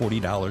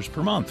 $240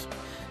 per month.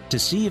 To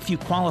see if you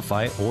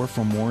qualify or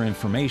for more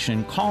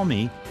information, call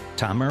me,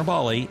 Tom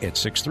Marabali, at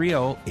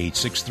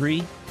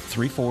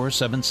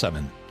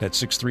 630-863-3477.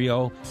 That's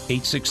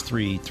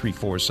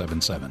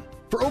 630-863-3477.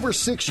 For over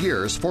 6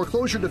 years,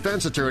 foreclosure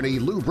defense attorney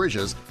Lou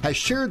Bridges has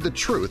shared the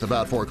truth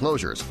about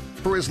foreclosures.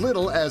 For as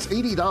little as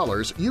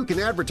 $80, you can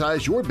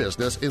advertise your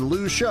business in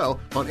Lou's show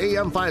on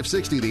AM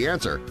 560 The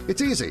Answer.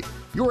 It's easy.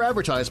 Your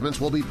advertisements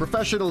will be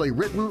professionally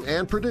written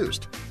and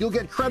produced. You'll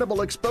get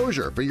credible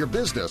exposure for your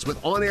business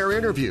with on-air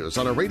interviews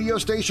on a radio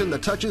station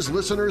that touches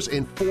listeners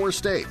in 4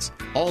 states.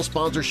 All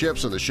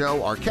sponsorships in the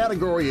show are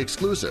category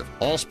exclusive.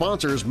 All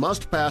sponsors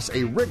must pass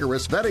a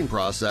rigorous vetting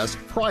process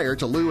prior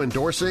to Lou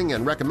endorsing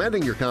and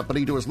recommending your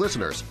company to his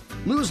listeners.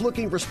 Lou's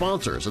looking for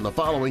sponsors in the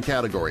following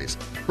categories: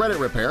 credit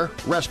repair,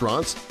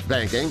 restaurants,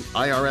 banking,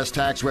 IRS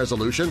tax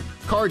resolution,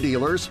 car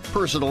dealers,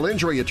 personal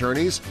injury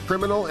attorneys,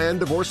 criminal and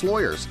divorce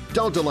lawyers.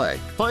 Don't delay.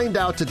 Find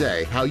out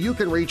today how you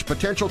can reach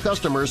potential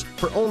customers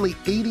for only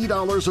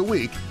 $80 a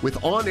week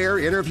with on-air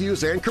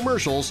interviews and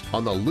commercials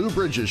on The Lou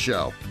Bridges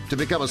Show. To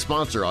become a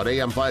sponsor on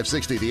AM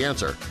 560 The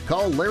Answer,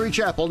 call Larry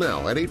Chappell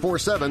now at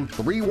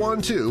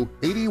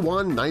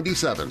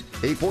 847-312-8197.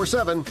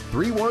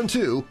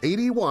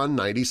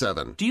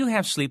 847-312-8197. Do you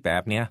have sleep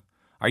apnea?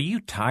 Are you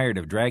tired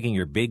of dragging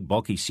your big,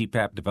 bulky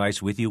CPAP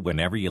device with you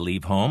whenever you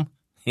leave home?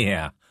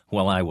 Yeah,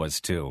 well, I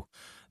was too.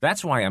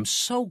 That's why I'm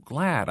so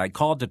glad I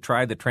called to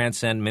try the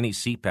Transcend Mini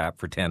CPAP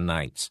for 10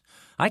 nights.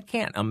 I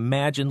can't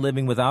imagine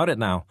living without it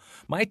now.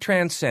 My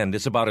Transcend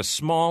is about as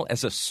small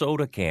as a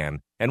soda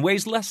can and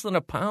weighs less than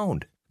a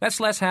pound. That's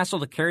less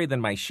hassle to carry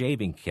than my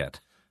shaving kit.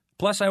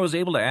 Plus, I was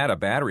able to add a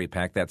battery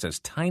pack that's as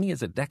tiny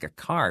as a deck of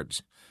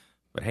cards.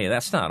 But hey,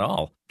 that's not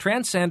all.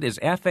 Transcend is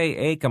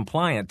FAA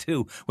compliant,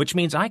 too, which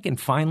means I can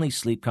finally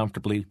sleep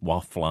comfortably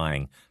while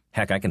flying.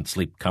 Heck, I can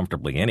sleep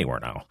comfortably anywhere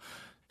now.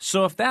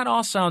 So if that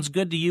all sounds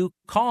good to you,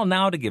 call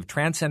now to give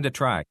Transcend a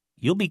try.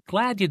 You'll be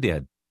glad you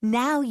did.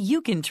 Now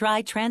you can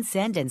try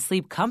Transcend and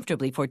sleep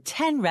comfortably for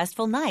 10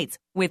 restful nights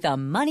with a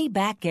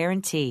money-back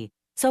guarantee.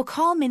 So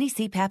call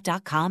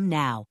minicpap.com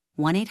now.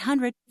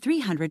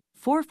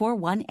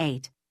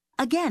 1-800-300-4418.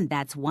 Again,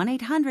 that's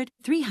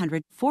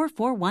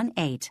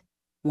 1-800-300-4418.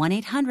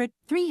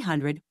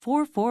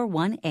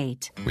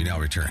 1-800-300-4418. We now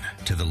return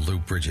to the Lou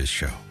Bridges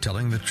Show,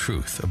 telling the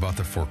truth about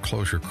the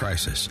foreclosure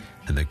crisis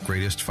and the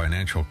greatest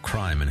financial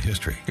crime in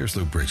history. Here's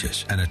Lou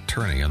Bridges, an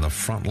attorney on the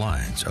front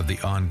lines of the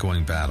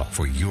ongoing battle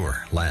for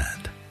your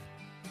land.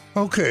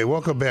 Okay,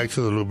 welcome back to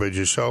the Lou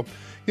Bridges Show.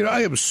 You know,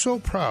 I am so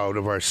proud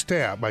of our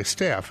staff, I'm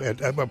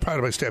proud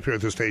of my staff here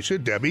at the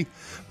station, Debbie,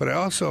 but I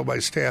also my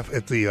staff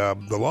at the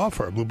law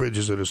firm, Lou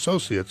Bridges and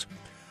Associates.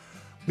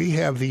 We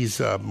have these,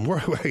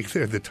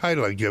 the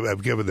title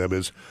I've given them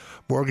is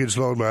Mortgage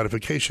Loan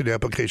Modification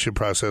Application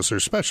Processor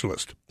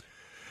Specialist,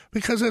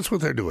 because that's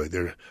what they're doing.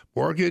 They're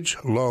Mortgage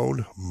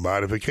Loan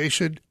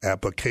Modification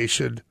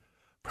Application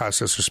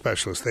Processor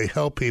Specialist. They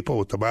help people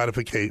with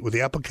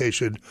the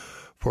application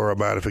for a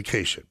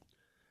modification.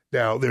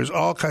 Now, there's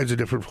all kinds of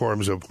different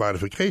forms of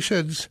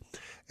modifications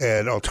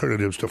and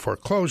alternatives to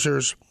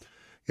foreclosures.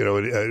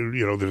 Not to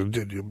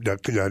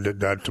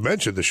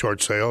mention the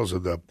short sales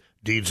and the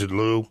deeds in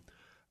lieu.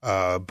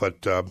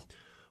 But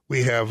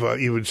we have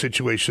even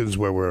situations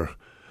where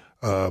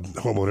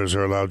homeowners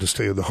are allowed to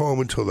stay in the home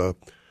until the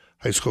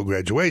high school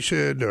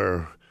graduation,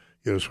 or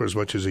for as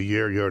much as a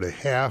year and a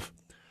half,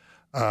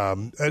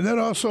 and then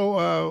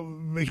also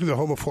making the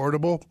home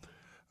affordable,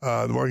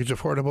 the mortgage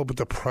affordable. But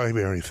the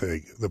primary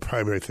thing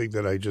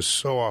that I just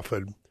so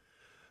often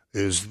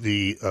is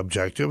the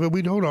objective, and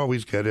we don't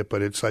always get it,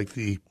 but it's like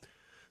the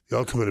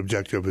ultimate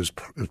objective is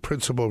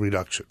principal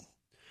reduction.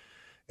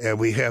 And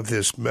we have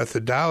this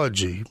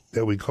methodology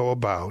that we go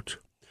about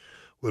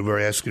when we're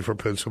asking for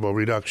principal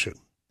reduction.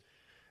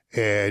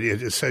 And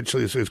it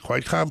essentially is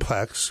quite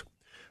complex,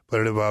 but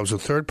it involves a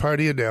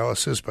third-party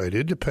analysis by an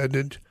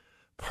independent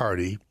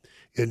party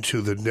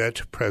into the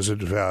net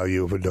present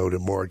value of a note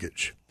and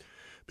mortgage.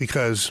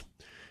 Because,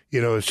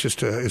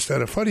 it's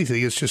not a funny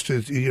thing. It's just,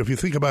 if you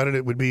think about it,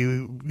 it would be,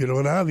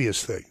 an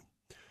obvious thing.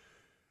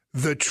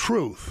 The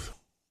truth.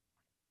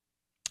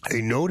 A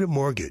note and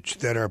mortgage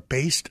that are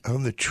based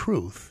on the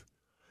truth,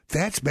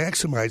 that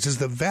maximizes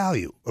the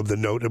value of the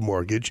note and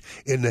mortgage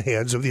in the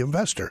hands of the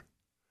investor.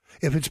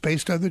 If it's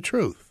based on the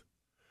truth.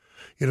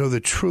 The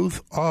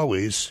truth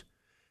always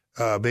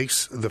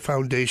makes the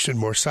foundation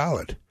more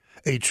solid.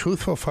 A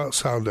truthful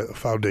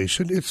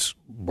foundation, it's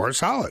more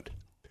solid.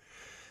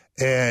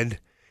 And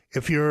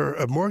if you're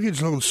a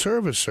mortgage loan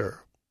servicer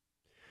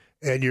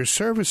and you're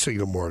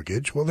servicing a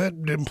mortgage, well, that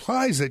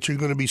implies that you're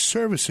going to be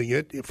servicing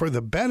it for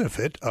the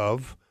benefit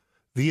of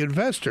the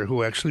investor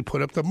who actually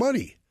put up the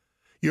money.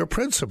 Your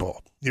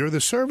principal. You're the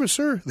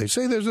servicer. They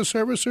say there's a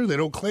servicer. They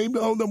don't claim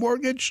to own the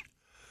mortgage.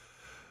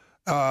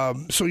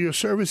 So you're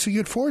servicing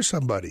it for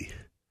somebody.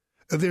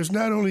 There's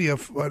not only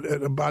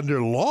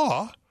under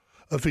law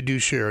a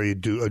fiduciary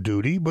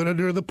duty, but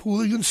under the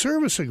pooling and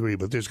service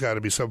agreement, there's got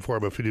to be some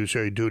form of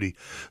fiduciary duty.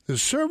 The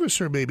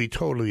servicer may be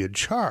totally in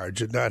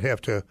charge and not have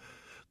to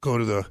go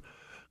to the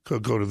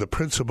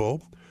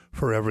principal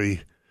for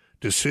every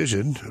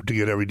decision, to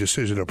get every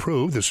decision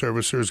approved. The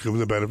servicer is given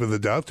the benefit of the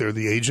doubt. They're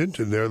the agent,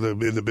 and they're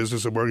in the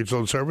business of mortgage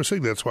loan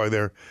servicing. That's why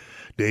they're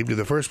named in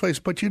the first place.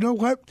 But you know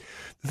what?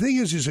 The thing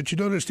is that you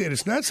don't understand.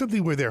 It's not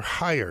something where they're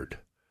hired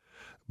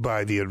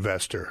by the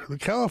investor. The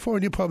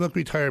California Public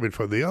Retirement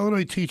Fund, the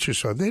Illinois Teachers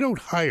Fund, they don't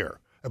hire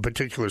a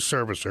particular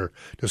servicer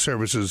to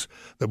services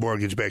the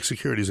mortgage-backed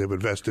securities they've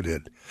invested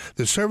in.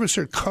 The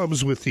servicer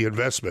comes with the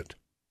investment.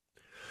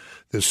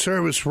 The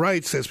service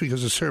rights, that's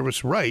because the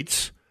service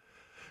rights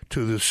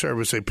to the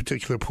service a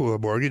particular pool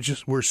of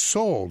mortgages were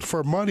sold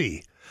for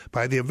money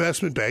by the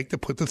investment bank to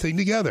put the thing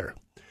together.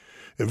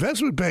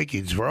 Investment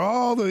bankings, for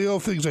all the ill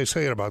things I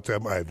say about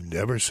them, I've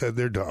never said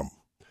they're dumb.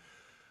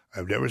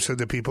 I've never said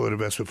that people in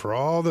investment, for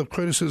all the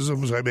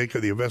criticisms I make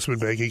of the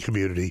investment banking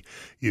community,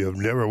 you have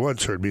never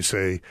once heard me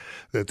say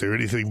that they're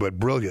anything but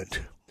brilliant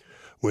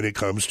when it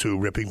comes to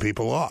ripping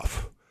people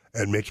off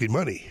and making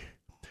money.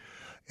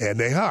 And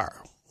they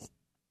are.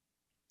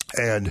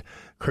 And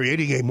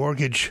creating a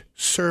mortgage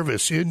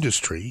service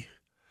industry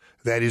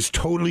that is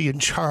totally in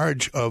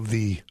charge of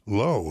the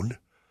loan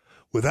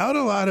without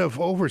a lot of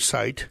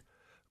oversight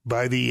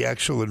by the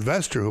actual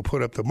investor who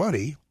put up the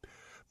money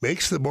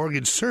makes the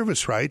mortgage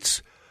service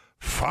rights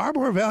far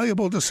more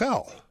valuable to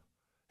sell.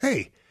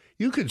 Hey,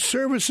 you can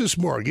service this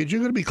mortgage.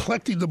 You're going to be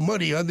collecting the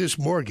money on this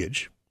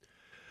mortgage.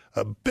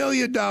 $1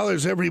 billion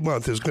every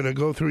month is going to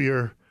go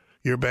through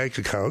your bank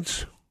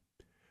accounts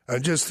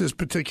on just this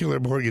particular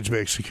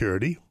mortgage-backed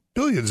security.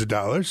 Billions of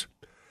dollars.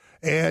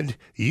 And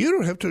you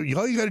don't have to,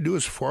 all you got to do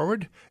is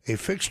forward a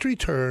fixed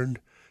return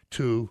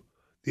to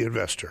the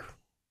investor.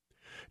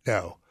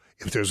 Now,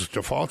 If there's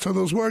defaults on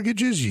those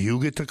mortgages,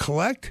 you get to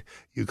collect.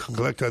 You can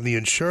collect on the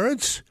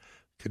insurance,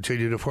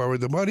 continue to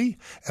forward the money,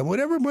 and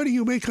whatever money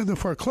you make on the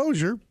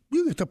foreclosure,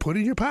 you get to put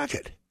in your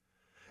pocket.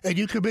 And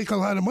you can make a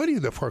lot of money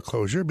in the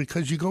foreclosure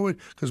because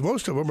because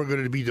most of them are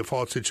going to be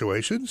default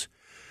situations,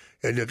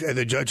 and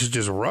the judges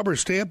just rubber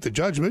stamp the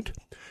judgment.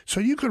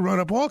 So you can run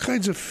up all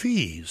kinds of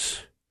fees,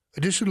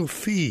 additional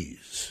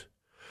fees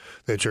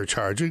that you're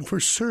charging for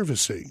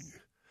servicing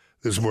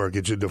this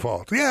mortgage in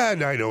default. Yeah,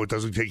 and I know it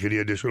doesn't take any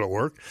additional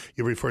work.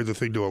 You refer the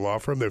thing to a law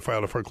firm, they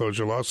file a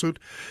foreclosure lawsuit,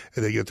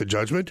 and they get the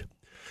judgment.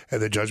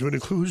 And the judgment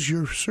includes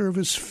your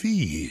service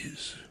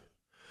fees.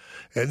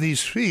 And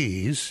these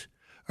fees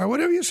are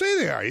whatever you say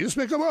they are. You just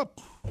make them up.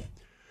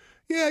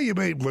 Yeah, you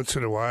may once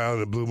in a while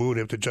in a blue moon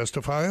have to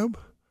justify them.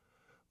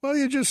 Well,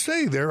 you just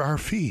say there are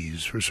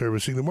fees for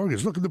servicing the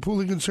mortgage. Look at the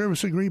pooling and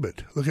service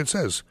agreement. Look, it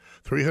says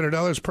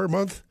 $300 per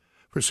month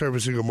for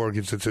servicing a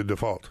mortgage that's in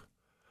default.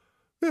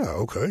 Yeah,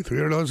 okay,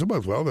 $300 a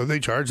month. Well, then they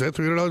charge that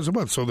 $300 a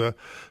month. So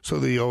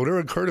the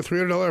owner incurred a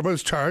 $300 a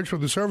month charge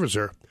from the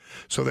servicer.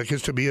 So that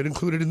gets to be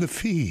included in the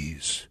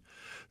fees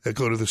that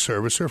go to the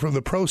servicer from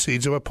the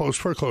proceeds of a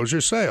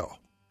post-foreclosure sale.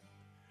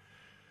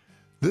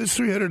 This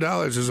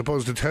 $300 as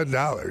opposed to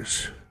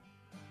 $10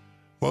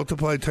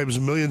 multiplied times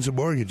millions of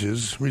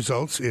mortgages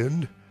results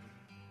in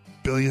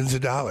billions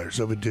of dollars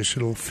of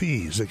additional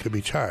fees that can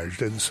be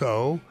charged. And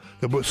so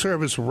the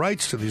service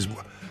rights to these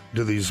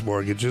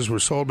mortgages were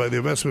sold by the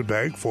investment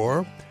bank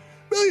for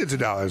millions of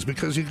dollars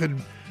because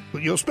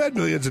you'll spend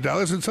millions of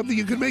dollars on something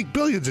you can make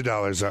billions of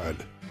dollars on.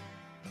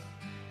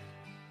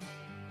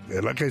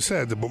 And like I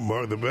said, the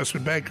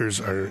investment bankers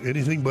are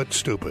anything but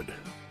stupid.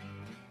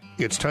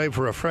 It's time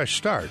for a fresh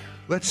start.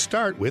 Let's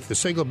start with the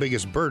single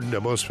biggest burden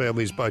of most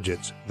families'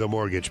 budgets, the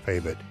mortgage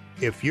payment.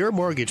 If your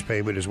mortgage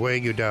payment is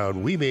weighing you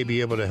down, we may be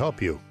able to help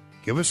you.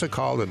 Give us a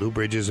call at Lou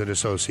Bridges &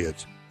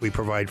 Associates. We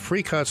provide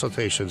free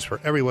consultations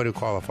for everyone who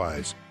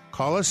qualifies.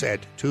 Call us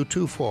at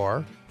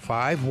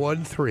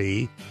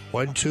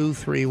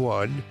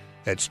 224-513-1231.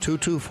 That's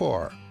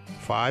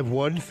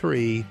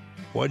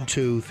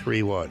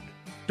 224-513-1231.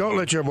 Don't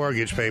let your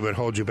mortgage payment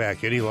hold you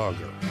back any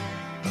longer.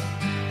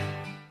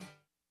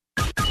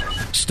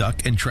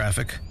 Stuck in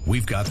traffic?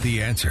 We've got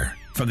the answer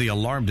from the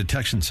Alarm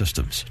Detection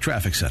Systems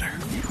Traffic Center.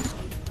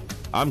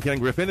 I'm Ken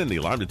Griffin in the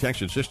Alarm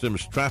Detection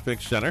Systems Traffic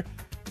Center.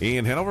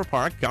 In Hanover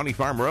Park, County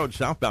Farm Road,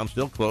 southbound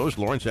still closed.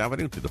 Lawrence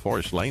Avenue to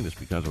DeForest Lane is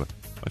because of a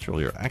much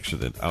earlier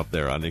accident out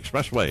there on the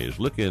expressways.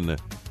 Looking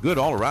good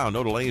all around.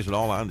 No delays at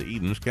all on to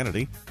Edens.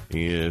 Kennedy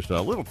is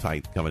a little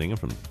tight coming in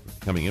from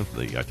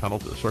the tunnel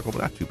to the circle,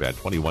 but not too bad.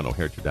 21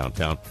 O'Hare to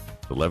downtown.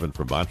 11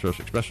 from Montrose.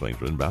 Express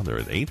lanes are inbound there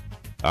at 8.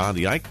 On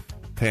the Ike,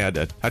 had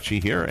a touchy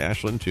here.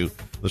 Ashland to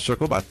the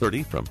circle, about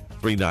 30 from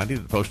 390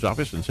 to the post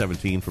office, and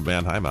 17 from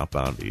Manheim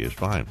outbound is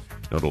fine.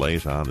 No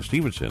delays on the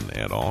Stevenson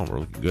at all. We're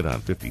looking good on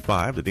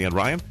 55. The Dan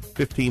Ryan,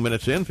 15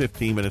 minutes in,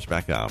 15 minutes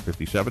back out.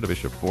 57 to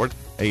Bishop Ford,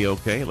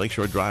 A-OK.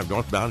 Lakeshore Drive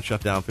northbound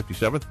shut down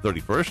 57th,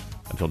 31st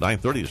until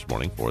 9:30 this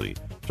morning for the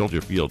Soldier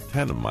Field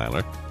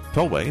 10-miler.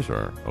 Tollways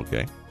are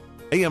okay.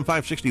 AM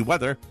 560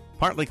 weather,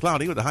 partly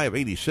cloudy with a high of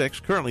 86,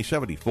 currently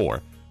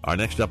 74. Our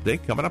next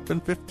update coming up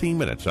in 15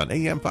 minutes on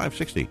AM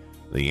 560.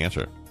 The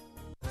Answer.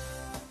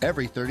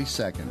 Every 30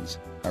 seconds,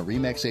 a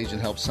RE/MAX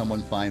agent helps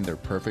someone find their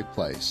perfect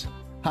place.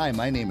 Hi,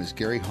 my name is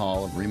Gary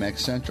Hall of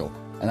RE/MAX Central,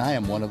 and I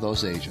am one of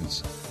those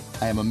agents.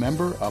 I am a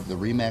member of the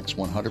RE/MAX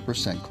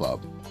 100%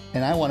 Club,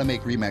 and I want to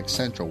make RE/MAX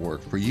Central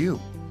work for you.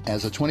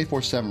 As a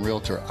 24/7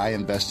 realtor, I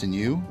invest in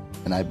you,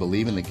 and I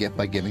believe in the Get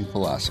by Giving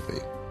philosophy.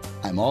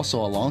 I'm also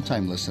a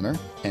longtime listener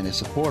and a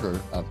supporter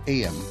of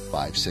AM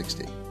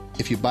 560.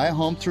 If you buy a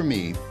home through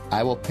me,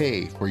 I will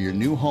pay for your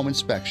new home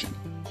inspection.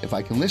 If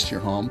I can list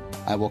your home,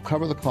 I will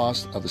cover the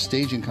cost of the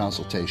staging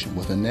consultation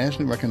with a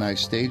nationally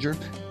recognized stager,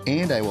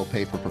 and I will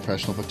pay for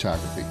professional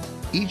photography.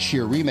 Each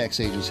year,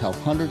 RE/MAX agents help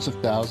hundreds of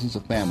thousands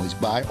of families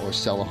buy or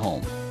sell a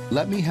home.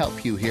 Let me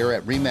help you here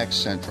at RE/MAX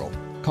Central.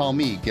 Call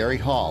me, Gary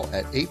Hall,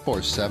 at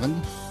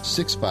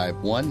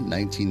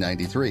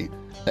 847-651-1993.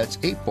 That's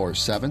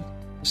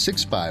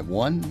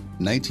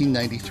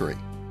 847-651-1993.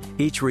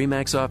 Each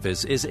RE/MAX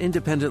office is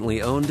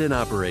independently owned and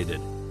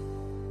operated.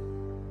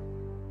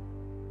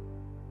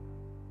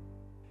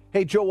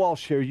 Hey, Joe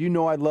Walsh here. You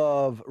know I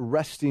love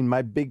resting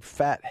my big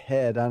fat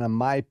head on a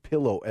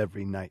MyPillow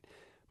every night.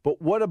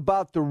 But what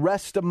about the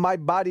rest of my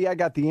body? I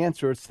got the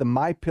answer. It's the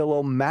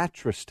MyPillow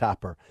mattress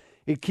topper.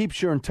 It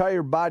keeps your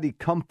entire body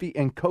comfy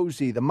and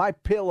cozy. The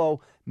MyPillow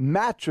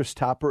mattress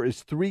topper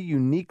is 3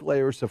 unique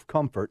layers of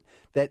comfort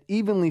that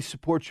evenly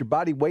supports your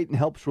body weight and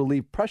helps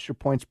relieve pressure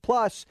points,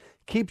 plus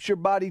keeps your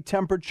body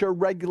temperature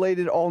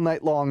regulated all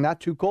night long.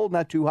 Not too cold,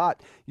 not too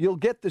hot. You'll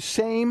get the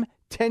same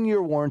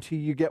 10-year warranty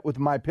you get with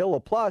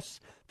MyPillow, plus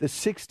the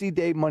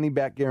 60-day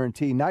money-back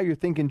guarantee. Now you're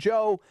thinking,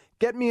 Joe,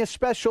 get me a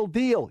special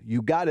deal.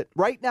 You got it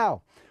right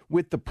now.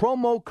 With the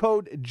promo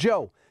code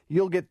Joe,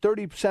 you'll get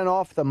 30%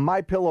 off the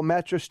MyPillow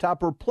mattress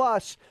topper,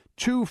 plus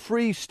 2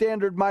 free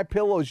standard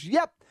MyPillows.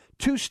 Yep,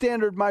 2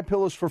 standard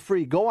MyPillows for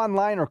free. Go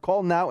online or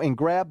call now and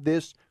grab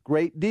this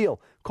great deal.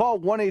 Call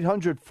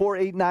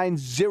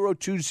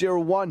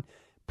 1-800-489-0201.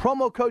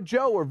 Promo code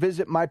Joe or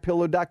visit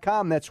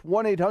MyPillow.com. That's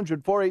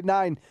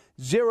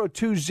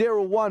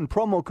 1-800-489-0201.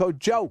 Promo code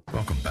Joe.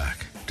 Welcome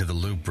back to the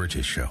Lou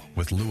Bridges Show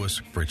with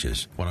Louis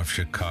Bridges, one of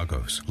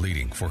Chicago's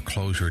leading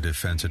foreclosure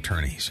defense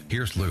attorneys.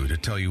 Here's Lou to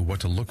tell you what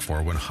to look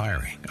for when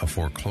hiring a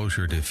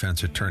foreclosure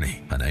defense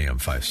attorney on AM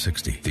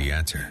 560. The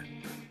Answer.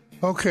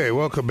 Okay,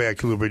 welcome back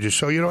to Lou Bridges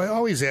Show. I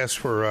always ask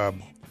for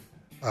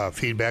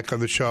feedback on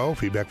the show,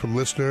 feedback from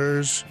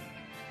listeners.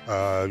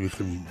 You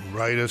can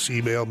write us,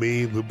 email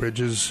me,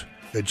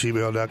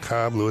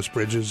 loubridges@gmail.com,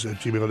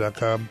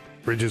 louisbridges@gmail.com,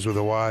 Bridges with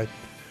a Y.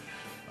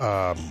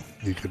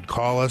 You can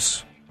call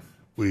us.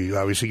 We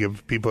obviously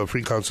give people a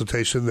free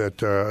consultation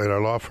at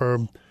our law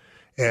firm.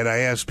 And I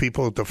ask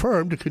people at the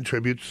firm to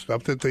contribute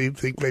stuff that they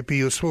think might be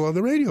useful on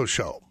the radio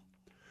show.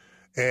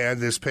 And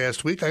this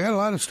past week, I got a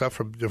lot of stuff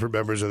from different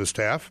members of the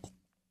staff,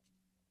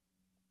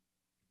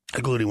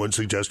 including one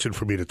suggestion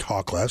for me to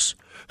talk less.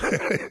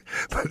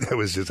 But that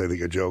was just, I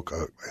think, a joke,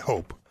 I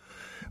hope.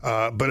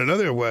 But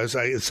another was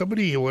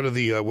one of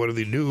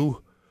the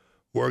new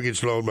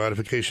mortgage loan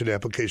modification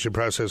application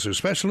processor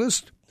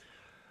specialists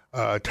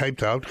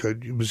typed out.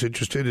 Was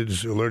interested in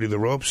learning the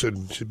ropes,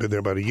 and she's been there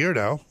about a year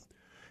now.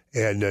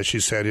 And she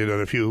sat in on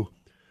a few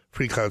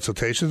free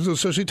consultations, and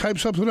so she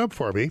typed something up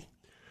for me.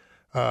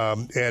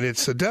 And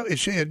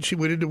she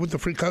went into with the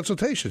free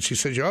consultation. She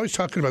said, "You're always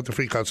talking about the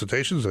free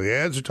consultations. The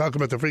ads are talking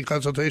about the free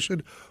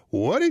consultation.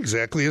 What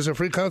exactly is a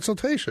free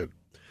consultation?"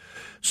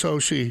 So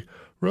she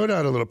wrote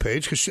out a little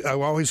page, because I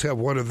always have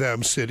one of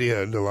them sit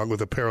in, along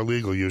with a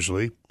paralegal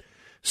usually,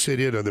 sit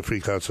in on the free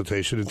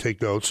consultation and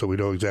take notes so we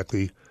know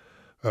exactly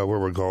where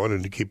we're going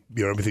and to keep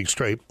everything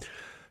straight.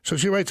 So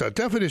she writes out,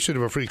 definition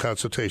of a free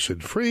consultation: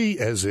 free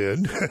as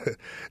in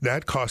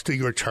not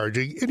costing or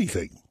charging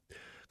anything.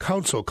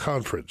 Counsel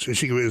conference.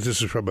 This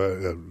is from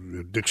a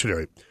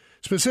dictionary.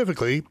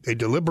 Specifically, a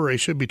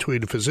deliberation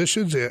between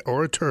physicians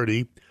or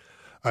attorney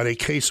on a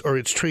case or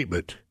its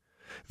treatment.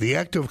 The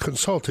act of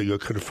consulting or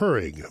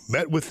conferring,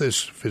 met with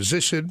this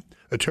physician,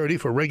 attorney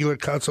for regular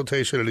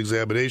consultation and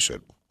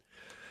examination.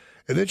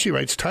 And then she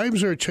writes,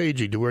 times are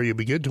changing to where you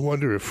begin to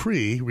wonder if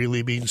free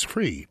really means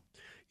free.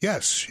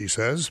 Yes, she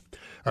says,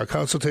 our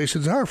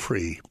consultations are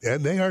free,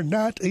 and they are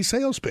not a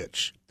sales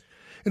pitch.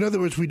 In other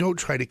words, we don't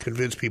try to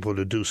convince people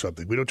to do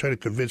something. We don't try to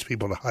convince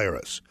people to hire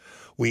us.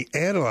 We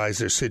analyze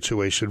their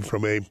situation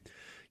from a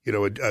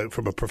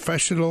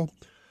professional,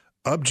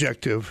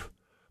 objective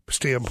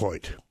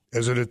standpoint.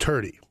 As an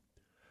attorney,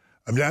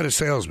 I'm not a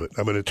salesman.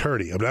 I'm an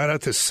attorney. I'm not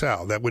out to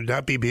sell. That would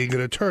not be being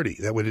an attorney.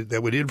 That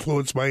would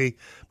influence my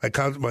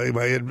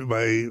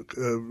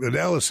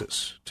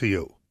analysis to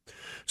you.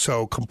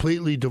 So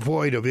completely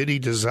devoid of any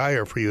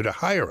desire for you to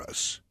hire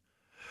us.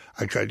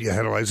 I can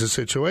analyze the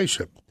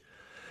situation.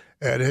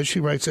 And as she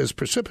writes, as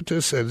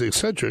precipitous and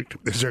eccentric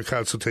as their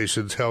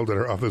consultations held in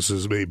our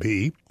offices may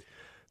be,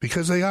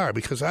 because they are,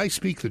 because I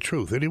speak the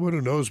truth. Anyone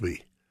who knows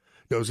me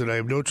knows that I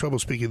have no trouble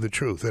speaking the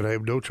truth, and I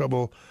have no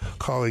trouble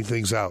calling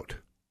things out.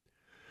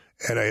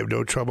 And I have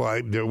no trouble.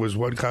 There was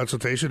one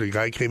consultation, a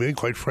guy came in,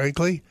 quite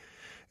frankly,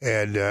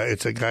 and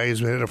it's a guy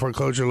who's been in a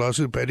foreclosure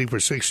lawsuit pending for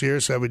 6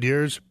 years, 7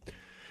 years,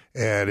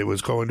 and it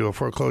was going to a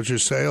foreclosure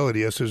sale, and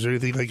he asked, is there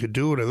anything I could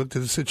do? And I looked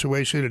at the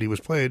situation, and he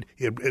was playing,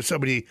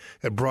 somebody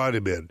had brought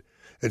him in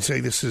and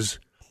saying this is,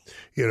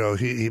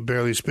 he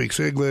barely speaks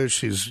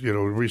English, he's,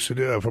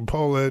 recent from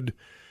Poland,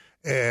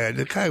 and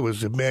the guy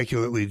was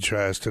immaculately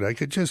dressed, and I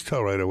could just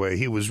tell right away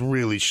he was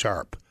really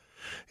sharp.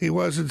 He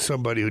wasn't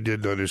somebody who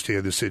didn't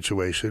understand the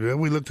situation. And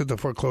we looked at the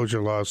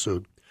foreclosure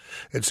lawsuit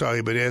and saw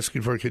he'd been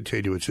asking for a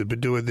continuance. He'd been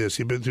doing this.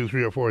 He'd been through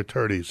 3 or 4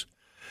 attorneys.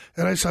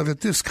 And I saw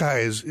that this guy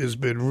has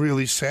been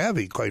really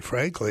savvy, quite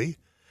frankly.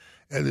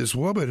 And this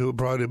woman who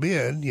brought him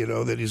in,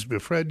 that he's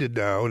befriended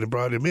now and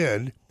brought him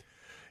in,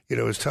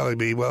 is telling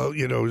me, well,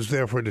 is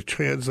there for him to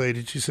translate.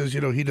 And she says,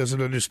 he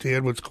doesn't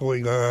understand what's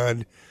going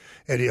on.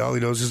 And all he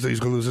knows is that he's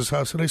going to lose his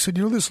house. And I said,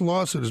 this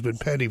lawsuit has been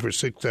pending for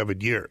 6,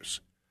 7 years.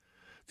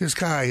 This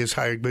guy has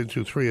been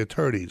through 3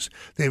 attorneys.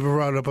 They've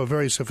brought up a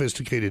very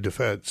sophisticated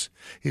defense.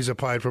 He's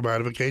applied for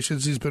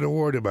modifications. He's been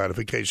awarded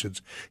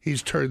modifications.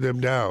 He's turned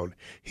them down.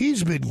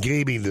 He's been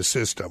gaming the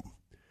system.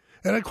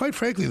 And quite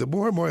frankly, the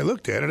more and more I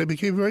looked at it, I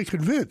became very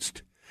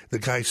convinced. The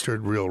guy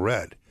turned real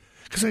red.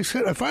 Because I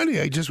said, finally,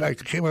 I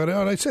came out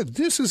and I said,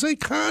 this is a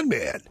con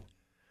man.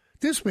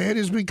 This man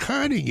has been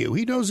conning you.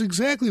 He knows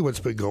exactly what's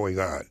been going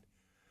on.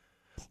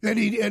 And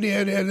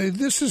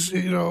this is,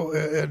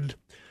 and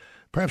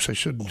perhaps I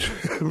shouldn't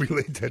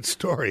relate that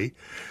story.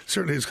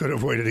 Certainly it's going to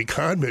avoid any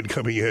con men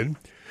coming in.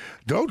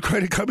 Don't try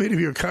to come in if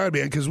you're a con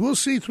man, because we'll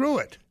see through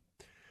it.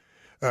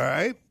 All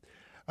right?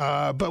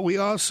 But we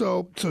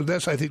also, so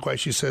that's, I think, why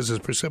she says as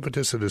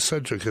precipitous and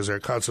eccentric as our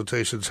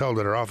consultations held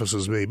at our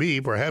offices may be,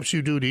 perhaps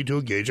you do need to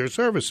engage our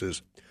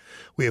services.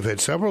 We have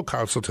had several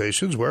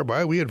consultations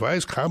whereby we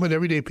advise common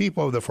everyday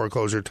people of the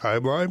foreclosure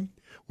timeline,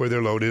 where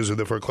their loan is in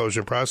the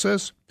foreclosure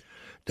process.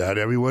 Not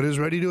everyone is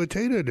ready to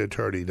attain an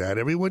attorney. Not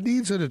everyone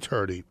needs an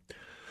attorney.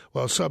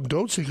 While some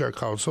don't seek our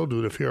counsel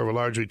due to fear of a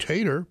large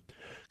retainer,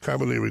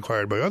 commonly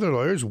required by other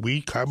lawyers,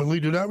 we commonly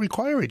do not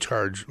require a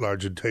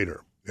large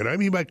retainer. And I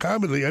mean by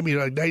commonly, I mean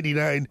like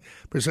 99%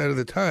 of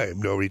the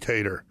time, no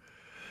retainer.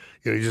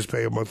 You just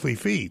pay a monthly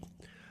fee.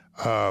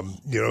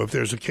 If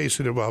there's a case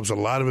that involves a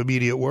lot of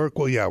immediate work,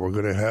 well, yeah, we're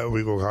going to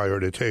hire a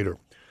retainer.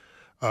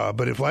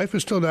 But if life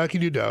is still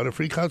knocking you down, a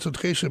free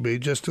consultation may be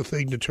just a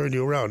thing to turn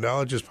you around.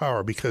 Knowledge is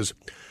power, because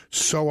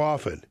so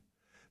often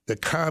the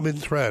common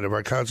thread of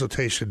our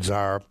consultations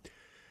are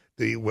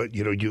I'm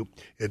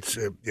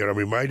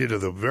reminded of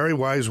the very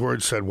wise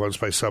words said once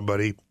by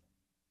somebody: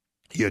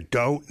 you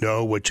don't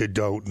know what you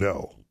don't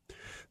know.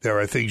 There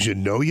are things you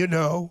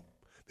know.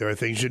 There are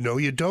things you know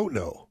you don't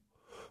know.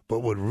 But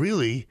what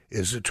really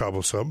is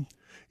troublesome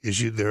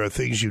is there are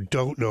things you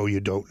don't know you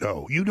don't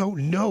know. You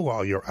don't know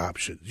all your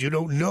options. You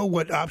don't know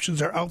what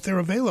options are out there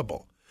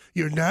available.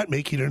 You're not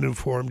making an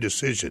informed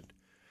decision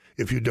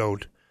if you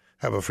don't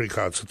have a free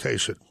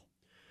consultation.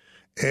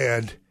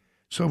 And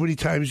so many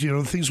times,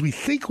 the things we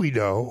think we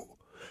know,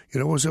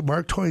 was it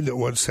Mark Twain that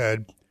once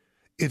said,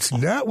 it's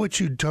not what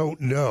you don't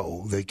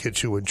know that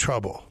gets you in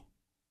trouble.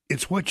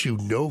 It's what you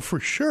know for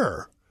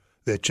sure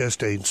that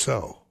just ain't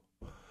so,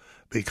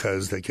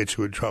 because that gets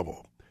you in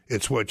trouble.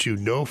 It's what you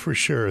know for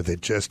sure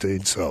that just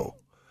ain't so.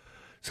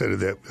 Said in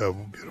that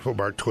beautiful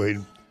Mark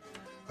Twain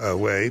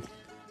way.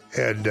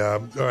 And, all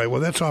right, well,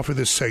 that's all for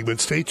this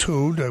segment. Stay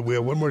tuned. We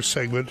have one more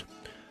segment.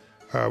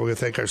 We're going to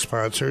thank our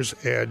sponsors.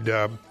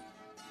 And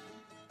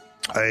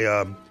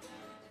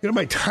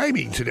my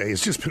timing today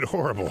has just been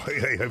horrible.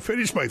 I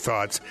finished my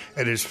thoughts,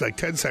 and there's like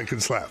 10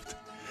 seconds left.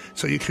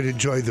 So you can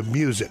enjoy the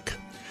music.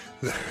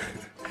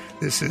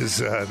 This is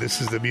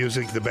the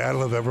music, the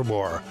Battle of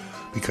Evermore,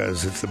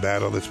 because it's the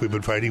battle that we've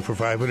been fighting for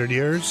 500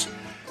 years,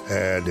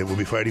 and it will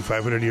be fighting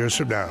 500 years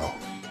from now.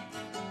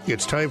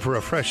 It's time for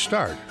a fresh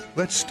start.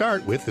 Let's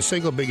start with the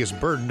single biggest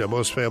burden on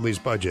most families'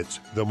 budgets,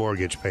 the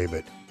mortgage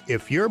payment.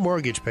 If your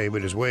mortgage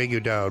payment is weighing you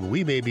down,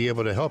 we may be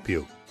able to help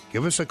you.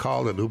 Give us a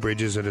call at Lou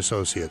Bridges &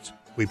 Associates.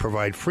 We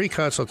provide free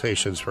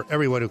consultations for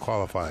everyone who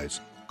qualifies.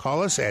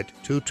 Call us at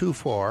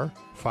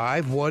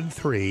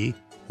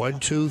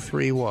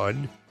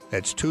 224-513-1231.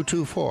 That's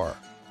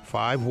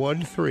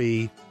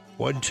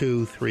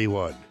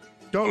 224-513-1231.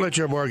 Don't let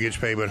your mortgage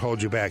payment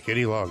hold you back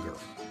any longer.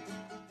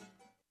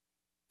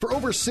 For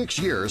over 6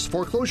 years,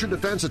 foreclosure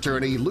defense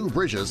attorney Lou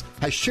Bridges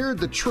has shared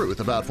the truth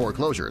about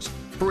foreclosures.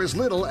 For as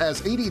little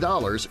as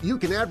 $80, you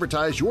can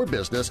advertise your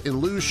business in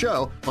Lou's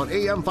show on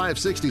AM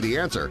 560 The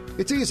Answer.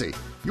 It's easy.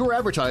 Your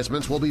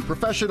advertisements will be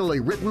professionally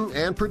written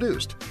and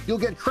produced. You'll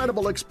get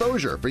credible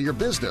exposure for your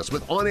business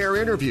with on-air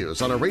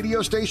interviews on a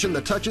radio station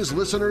that touches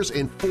listeners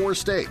in 4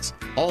 states.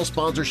 All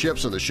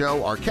sponsorships in the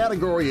show are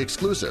category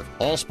exclusive.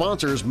 All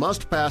sponsors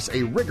must pass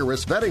a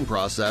rigorous vetting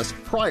process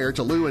prior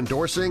to Lou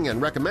endorsing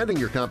and recommending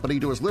your company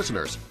to his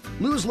listeners.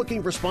 Lou's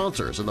looking for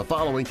sponsors in the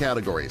following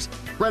categories: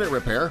 credit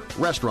repair,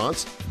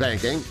 restaurants,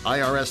 banking,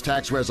 IRS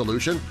tax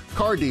resolution,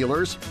 car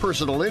dealers,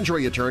 personal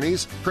injury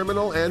attorneys,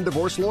 criminal and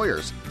divorce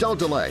lawyers. Don't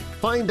delay.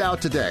 Find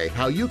out today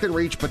how you can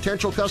reach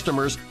potential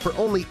customers for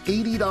only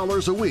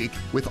 $80 a week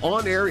with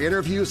on-air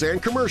interviews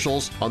and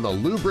commercials on The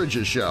Lou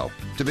Bridges Show.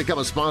 To become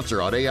a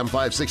sponsor on AM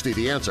 560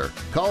 The Answer,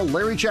 call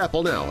Larry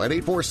Chappell now at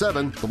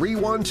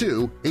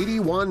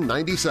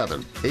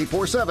 847-312-8197.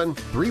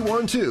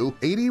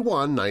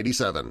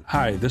 847-312-8197.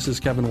 Hi, this is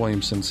Kevin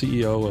Williamson,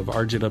 CEO of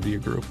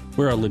RJW Group.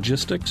 We're a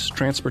logistics,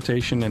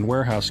 transportation, and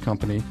warehouse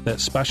company that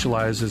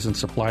specializes in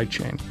supply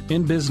chain.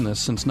 In business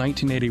since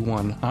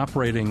 1981,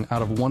 operating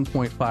out of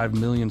 1.5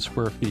 million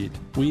square feet,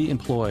 we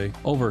employ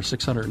over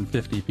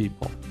 650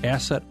 people.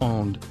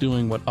 Asset-owned,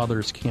 doing what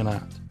others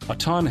cannot. A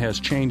ton has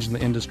changed in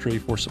the industry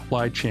for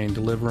supply chain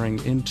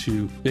delivering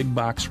into big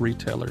box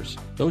retailers.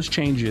 Those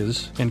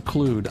changes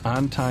include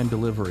on-time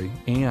delivery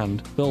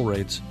and fill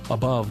rates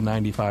above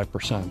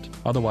 95%.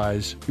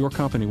 Otherwise, your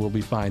company will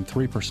be fined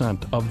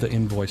 3% of the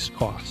invoice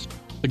cost.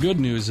 The good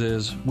news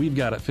is we've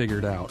got it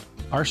figured out.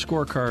 Our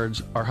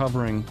scorecards are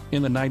hovering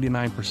in the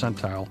 99th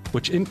percentile,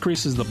 which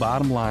increases the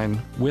bottom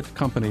line with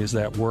companies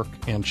that work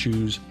and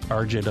choose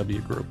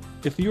RJW Group.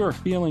 If you are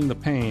feeling the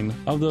pain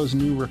of those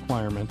new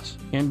requirements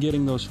and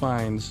getting those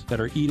fines that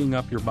are eating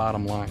up your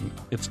bottom line,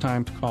 it's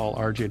time to call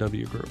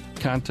RJW Group.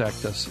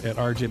 Contact us at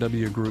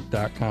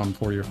rjwgroup.com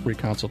for your free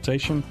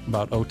consultation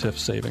about OTIF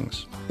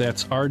savings.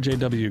 That's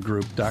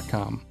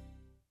rjwgroup.com.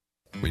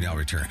 We now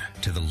return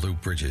to the Lou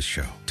Bridges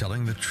Show,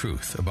 telling the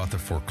truth about the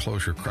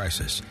foreclosure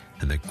crisis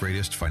and the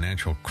greatest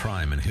financial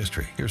crime in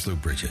history. Here's Lou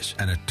Bridges,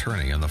 an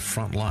attorney on the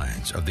front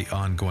lines of the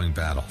ongoing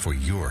battle for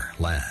your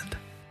land.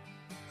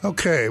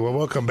 Okay, well,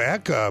 welcome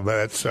back.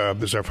 This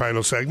is our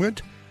final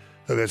segment.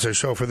 That's our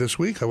show for this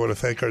week. I want to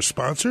thank our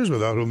sponsors,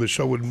 without whom the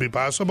show wouldn't be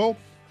possible.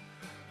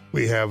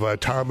 We have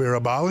Tom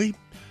Mirabali,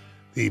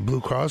 the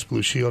Blue Cross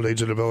Blue Shield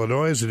agent of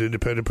Illinois, is an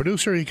independent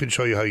producer. He can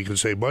show you how you can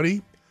save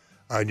money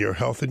on your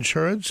health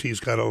insurance. He's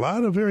got a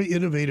lot of very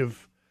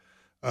innovative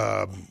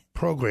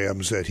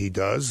programs that he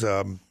does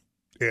to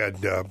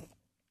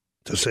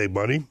save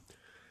money.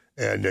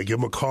 And give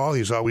him a call.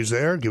 He's always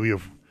there. Give you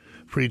a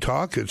free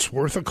talk. It's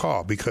worth a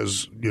call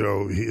because,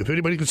 if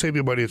anybody can save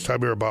you money, it's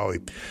Tom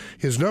Mirabali.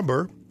 His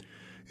number,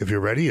 if you're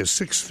ready, is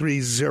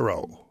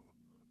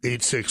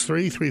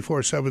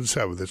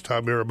 630-863-3477. That's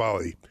Tom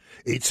Mirabali.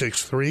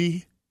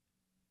 863-3477,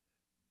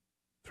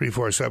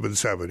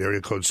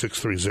 area code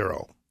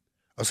 630.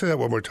 I'll say that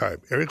one more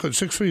time. Area code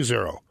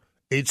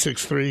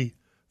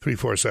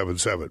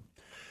 630-863-3477.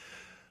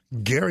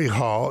 Gary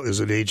Hall is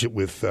an agent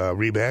with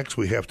RE/MAX.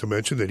 We have to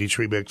mention that each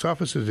RE/MAX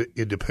office is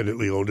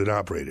independently owned and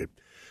operated.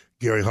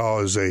 Gary Hall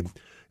is a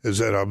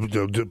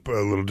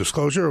little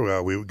disclosure.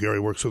 Gary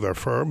works with our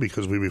firm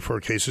because we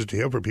refer cases to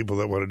him for people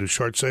that want to do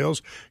short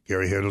sales.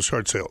 Gary handles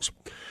short sales,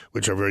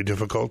 which are very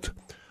difficult,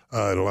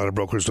 and a lot of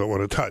brokers don't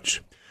want to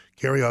touch.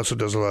 Gary also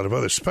does a lot of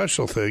other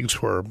special things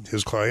for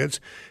his clients.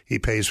 He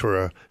pays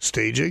for a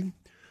staging.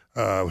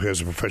 He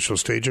has a professional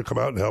stager come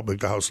out and help make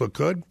the house look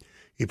good.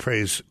 He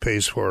pays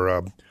for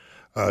an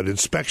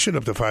inspection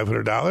up to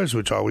 $500,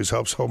 which always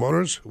helps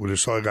homeowners when they're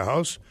selling a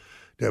house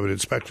to have an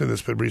inspection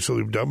that's been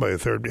recently done by a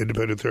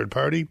independent third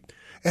party.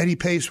 And he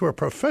pays for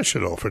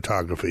professional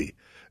photography,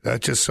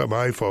 not just some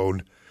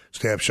iPhone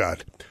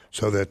snapshot,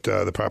 so that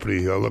the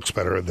property looks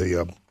better in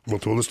the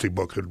multiple listing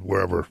book and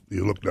wherever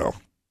you look now.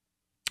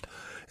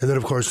 And then,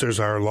 of course, there's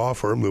our law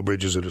firm, Lou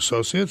Bridges &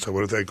 Associates. I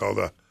want to thank all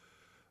the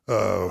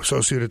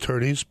associate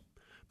attorneys,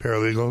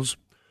 paralegals,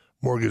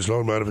 mortgage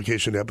loan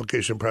modification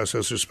application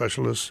processor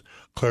specialists,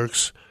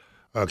 clerks,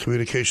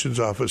 communications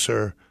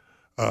officer,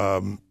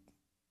 and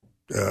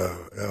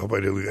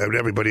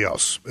everybody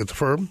else at the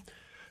firm,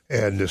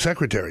 and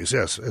secretaries.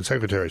 Yes, and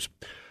secretaries.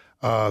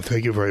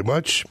 Thank you very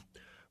much.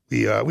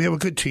 We have a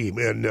good team,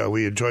 and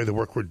we enjoy the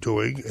work we're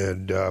doing,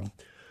 and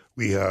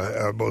we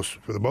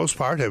for the most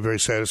part, have very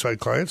satisfied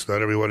clients.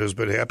 Not everyone has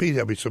been happy.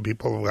 I mean, some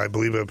people, I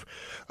believe, have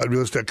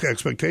unrealistic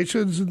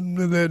expectations,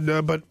 and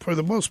then, but for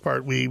the most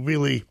part,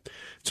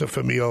 it's a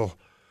familial,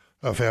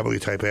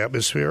 family-type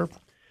atmosphere,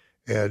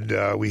 and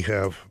we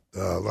have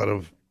a lot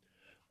of,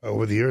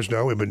 over the years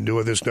now, we've been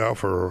doing this now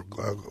for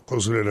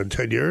closing in on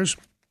 10 years,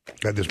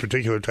 at this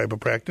particular type of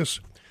practice,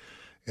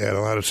 and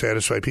a lot of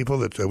satisfied people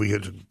that we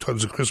get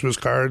tons of Christmas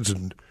cards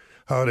and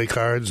holiday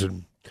cards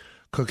and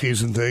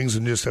cookies and things,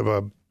 and just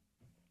have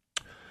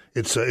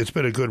it's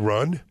been a good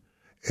run,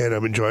 and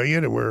I'm enjoying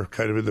it, and we're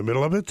kind of in the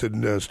middle of it,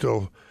 and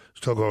still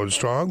going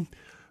strong,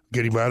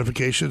 getting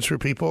modifications for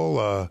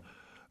people,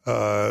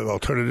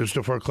 alternatives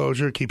to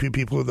foreclosure, keeping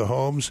people in the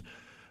homes.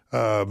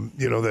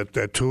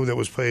 That tune that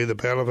was played, the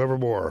Battle of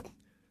Evermore.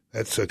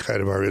 That's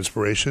kind of our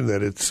inspiration.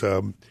 That it's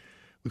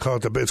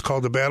it's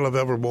called the Battle of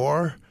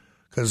Evermore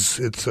because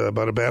it's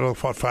about a battle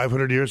fought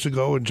 500 years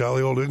ago in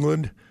jolly old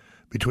England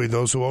between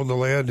those who owned the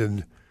land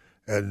and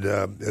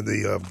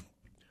the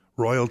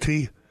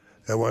royalty.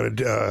 So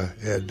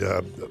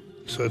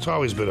it's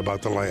always been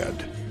about the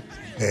land,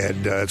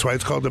 and that's why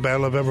it's called the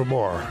Battle of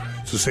Evermore.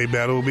 It's the same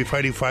battle we'll be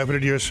fighting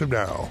 500 years from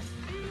now,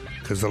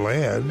 because the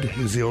land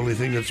is the only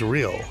thing that's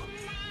real,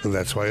 and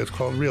that's why it's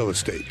called real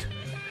estate,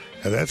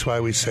 and that's why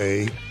we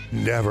say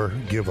never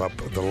give up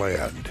the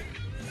land.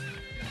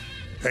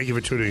 Thank you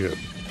for tuning in.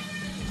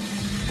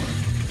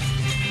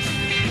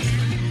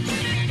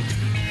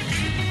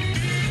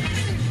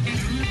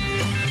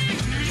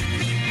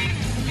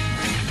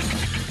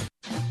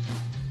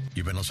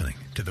 You've been listening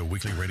to the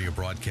weekly radio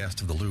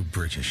broadcast of the Lou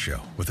Bridges Show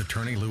with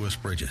attorney Louis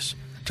Bridges,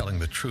 telling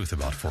the truth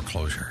about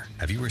foreclosure.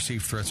 Have you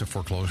received threats of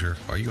foreclosure?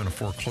 Are you in a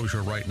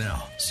foreclosure right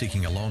now,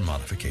 seeking a loan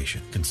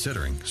modification,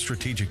 considering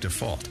strategic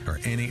default, or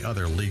any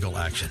other legal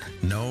action?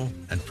 Know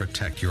and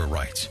protect your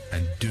rights,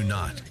 and do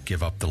not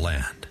give up the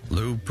land.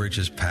 Lou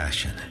Bridges'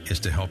 passion is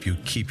to help you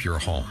keep your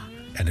home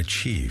and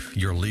achieve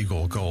your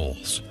legal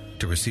goals.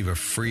 To receive a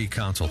free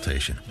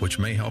consultation, which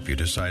may help you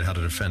decide how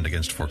to defend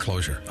against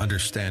foreclosure,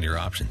 understand your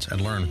options,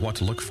 and learn what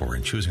to look for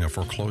in choosing a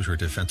foreclosure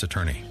defense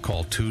attorney,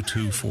 call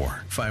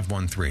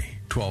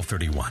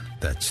 224-513-1231.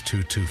 That's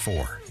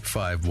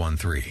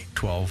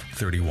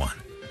 224-513-1231.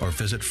 Or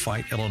visit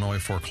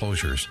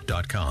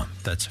FightIllinoisForeclosures.com.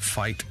 That's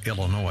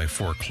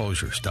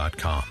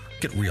FightIllinoisForeclosures.com.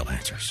 Get real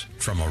answers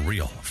from a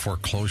real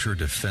foreclosure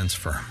defense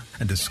firm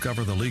and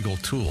discover the legal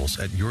tools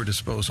at your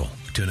disposal.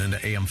 Tune in to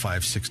AM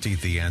 560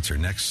 The Answer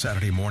next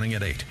Saturday morning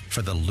at 8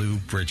 for the Lou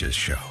Bridges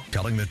Show,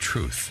 telling the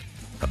truth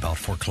about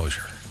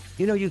foreclosure.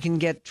 You can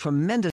get tremendous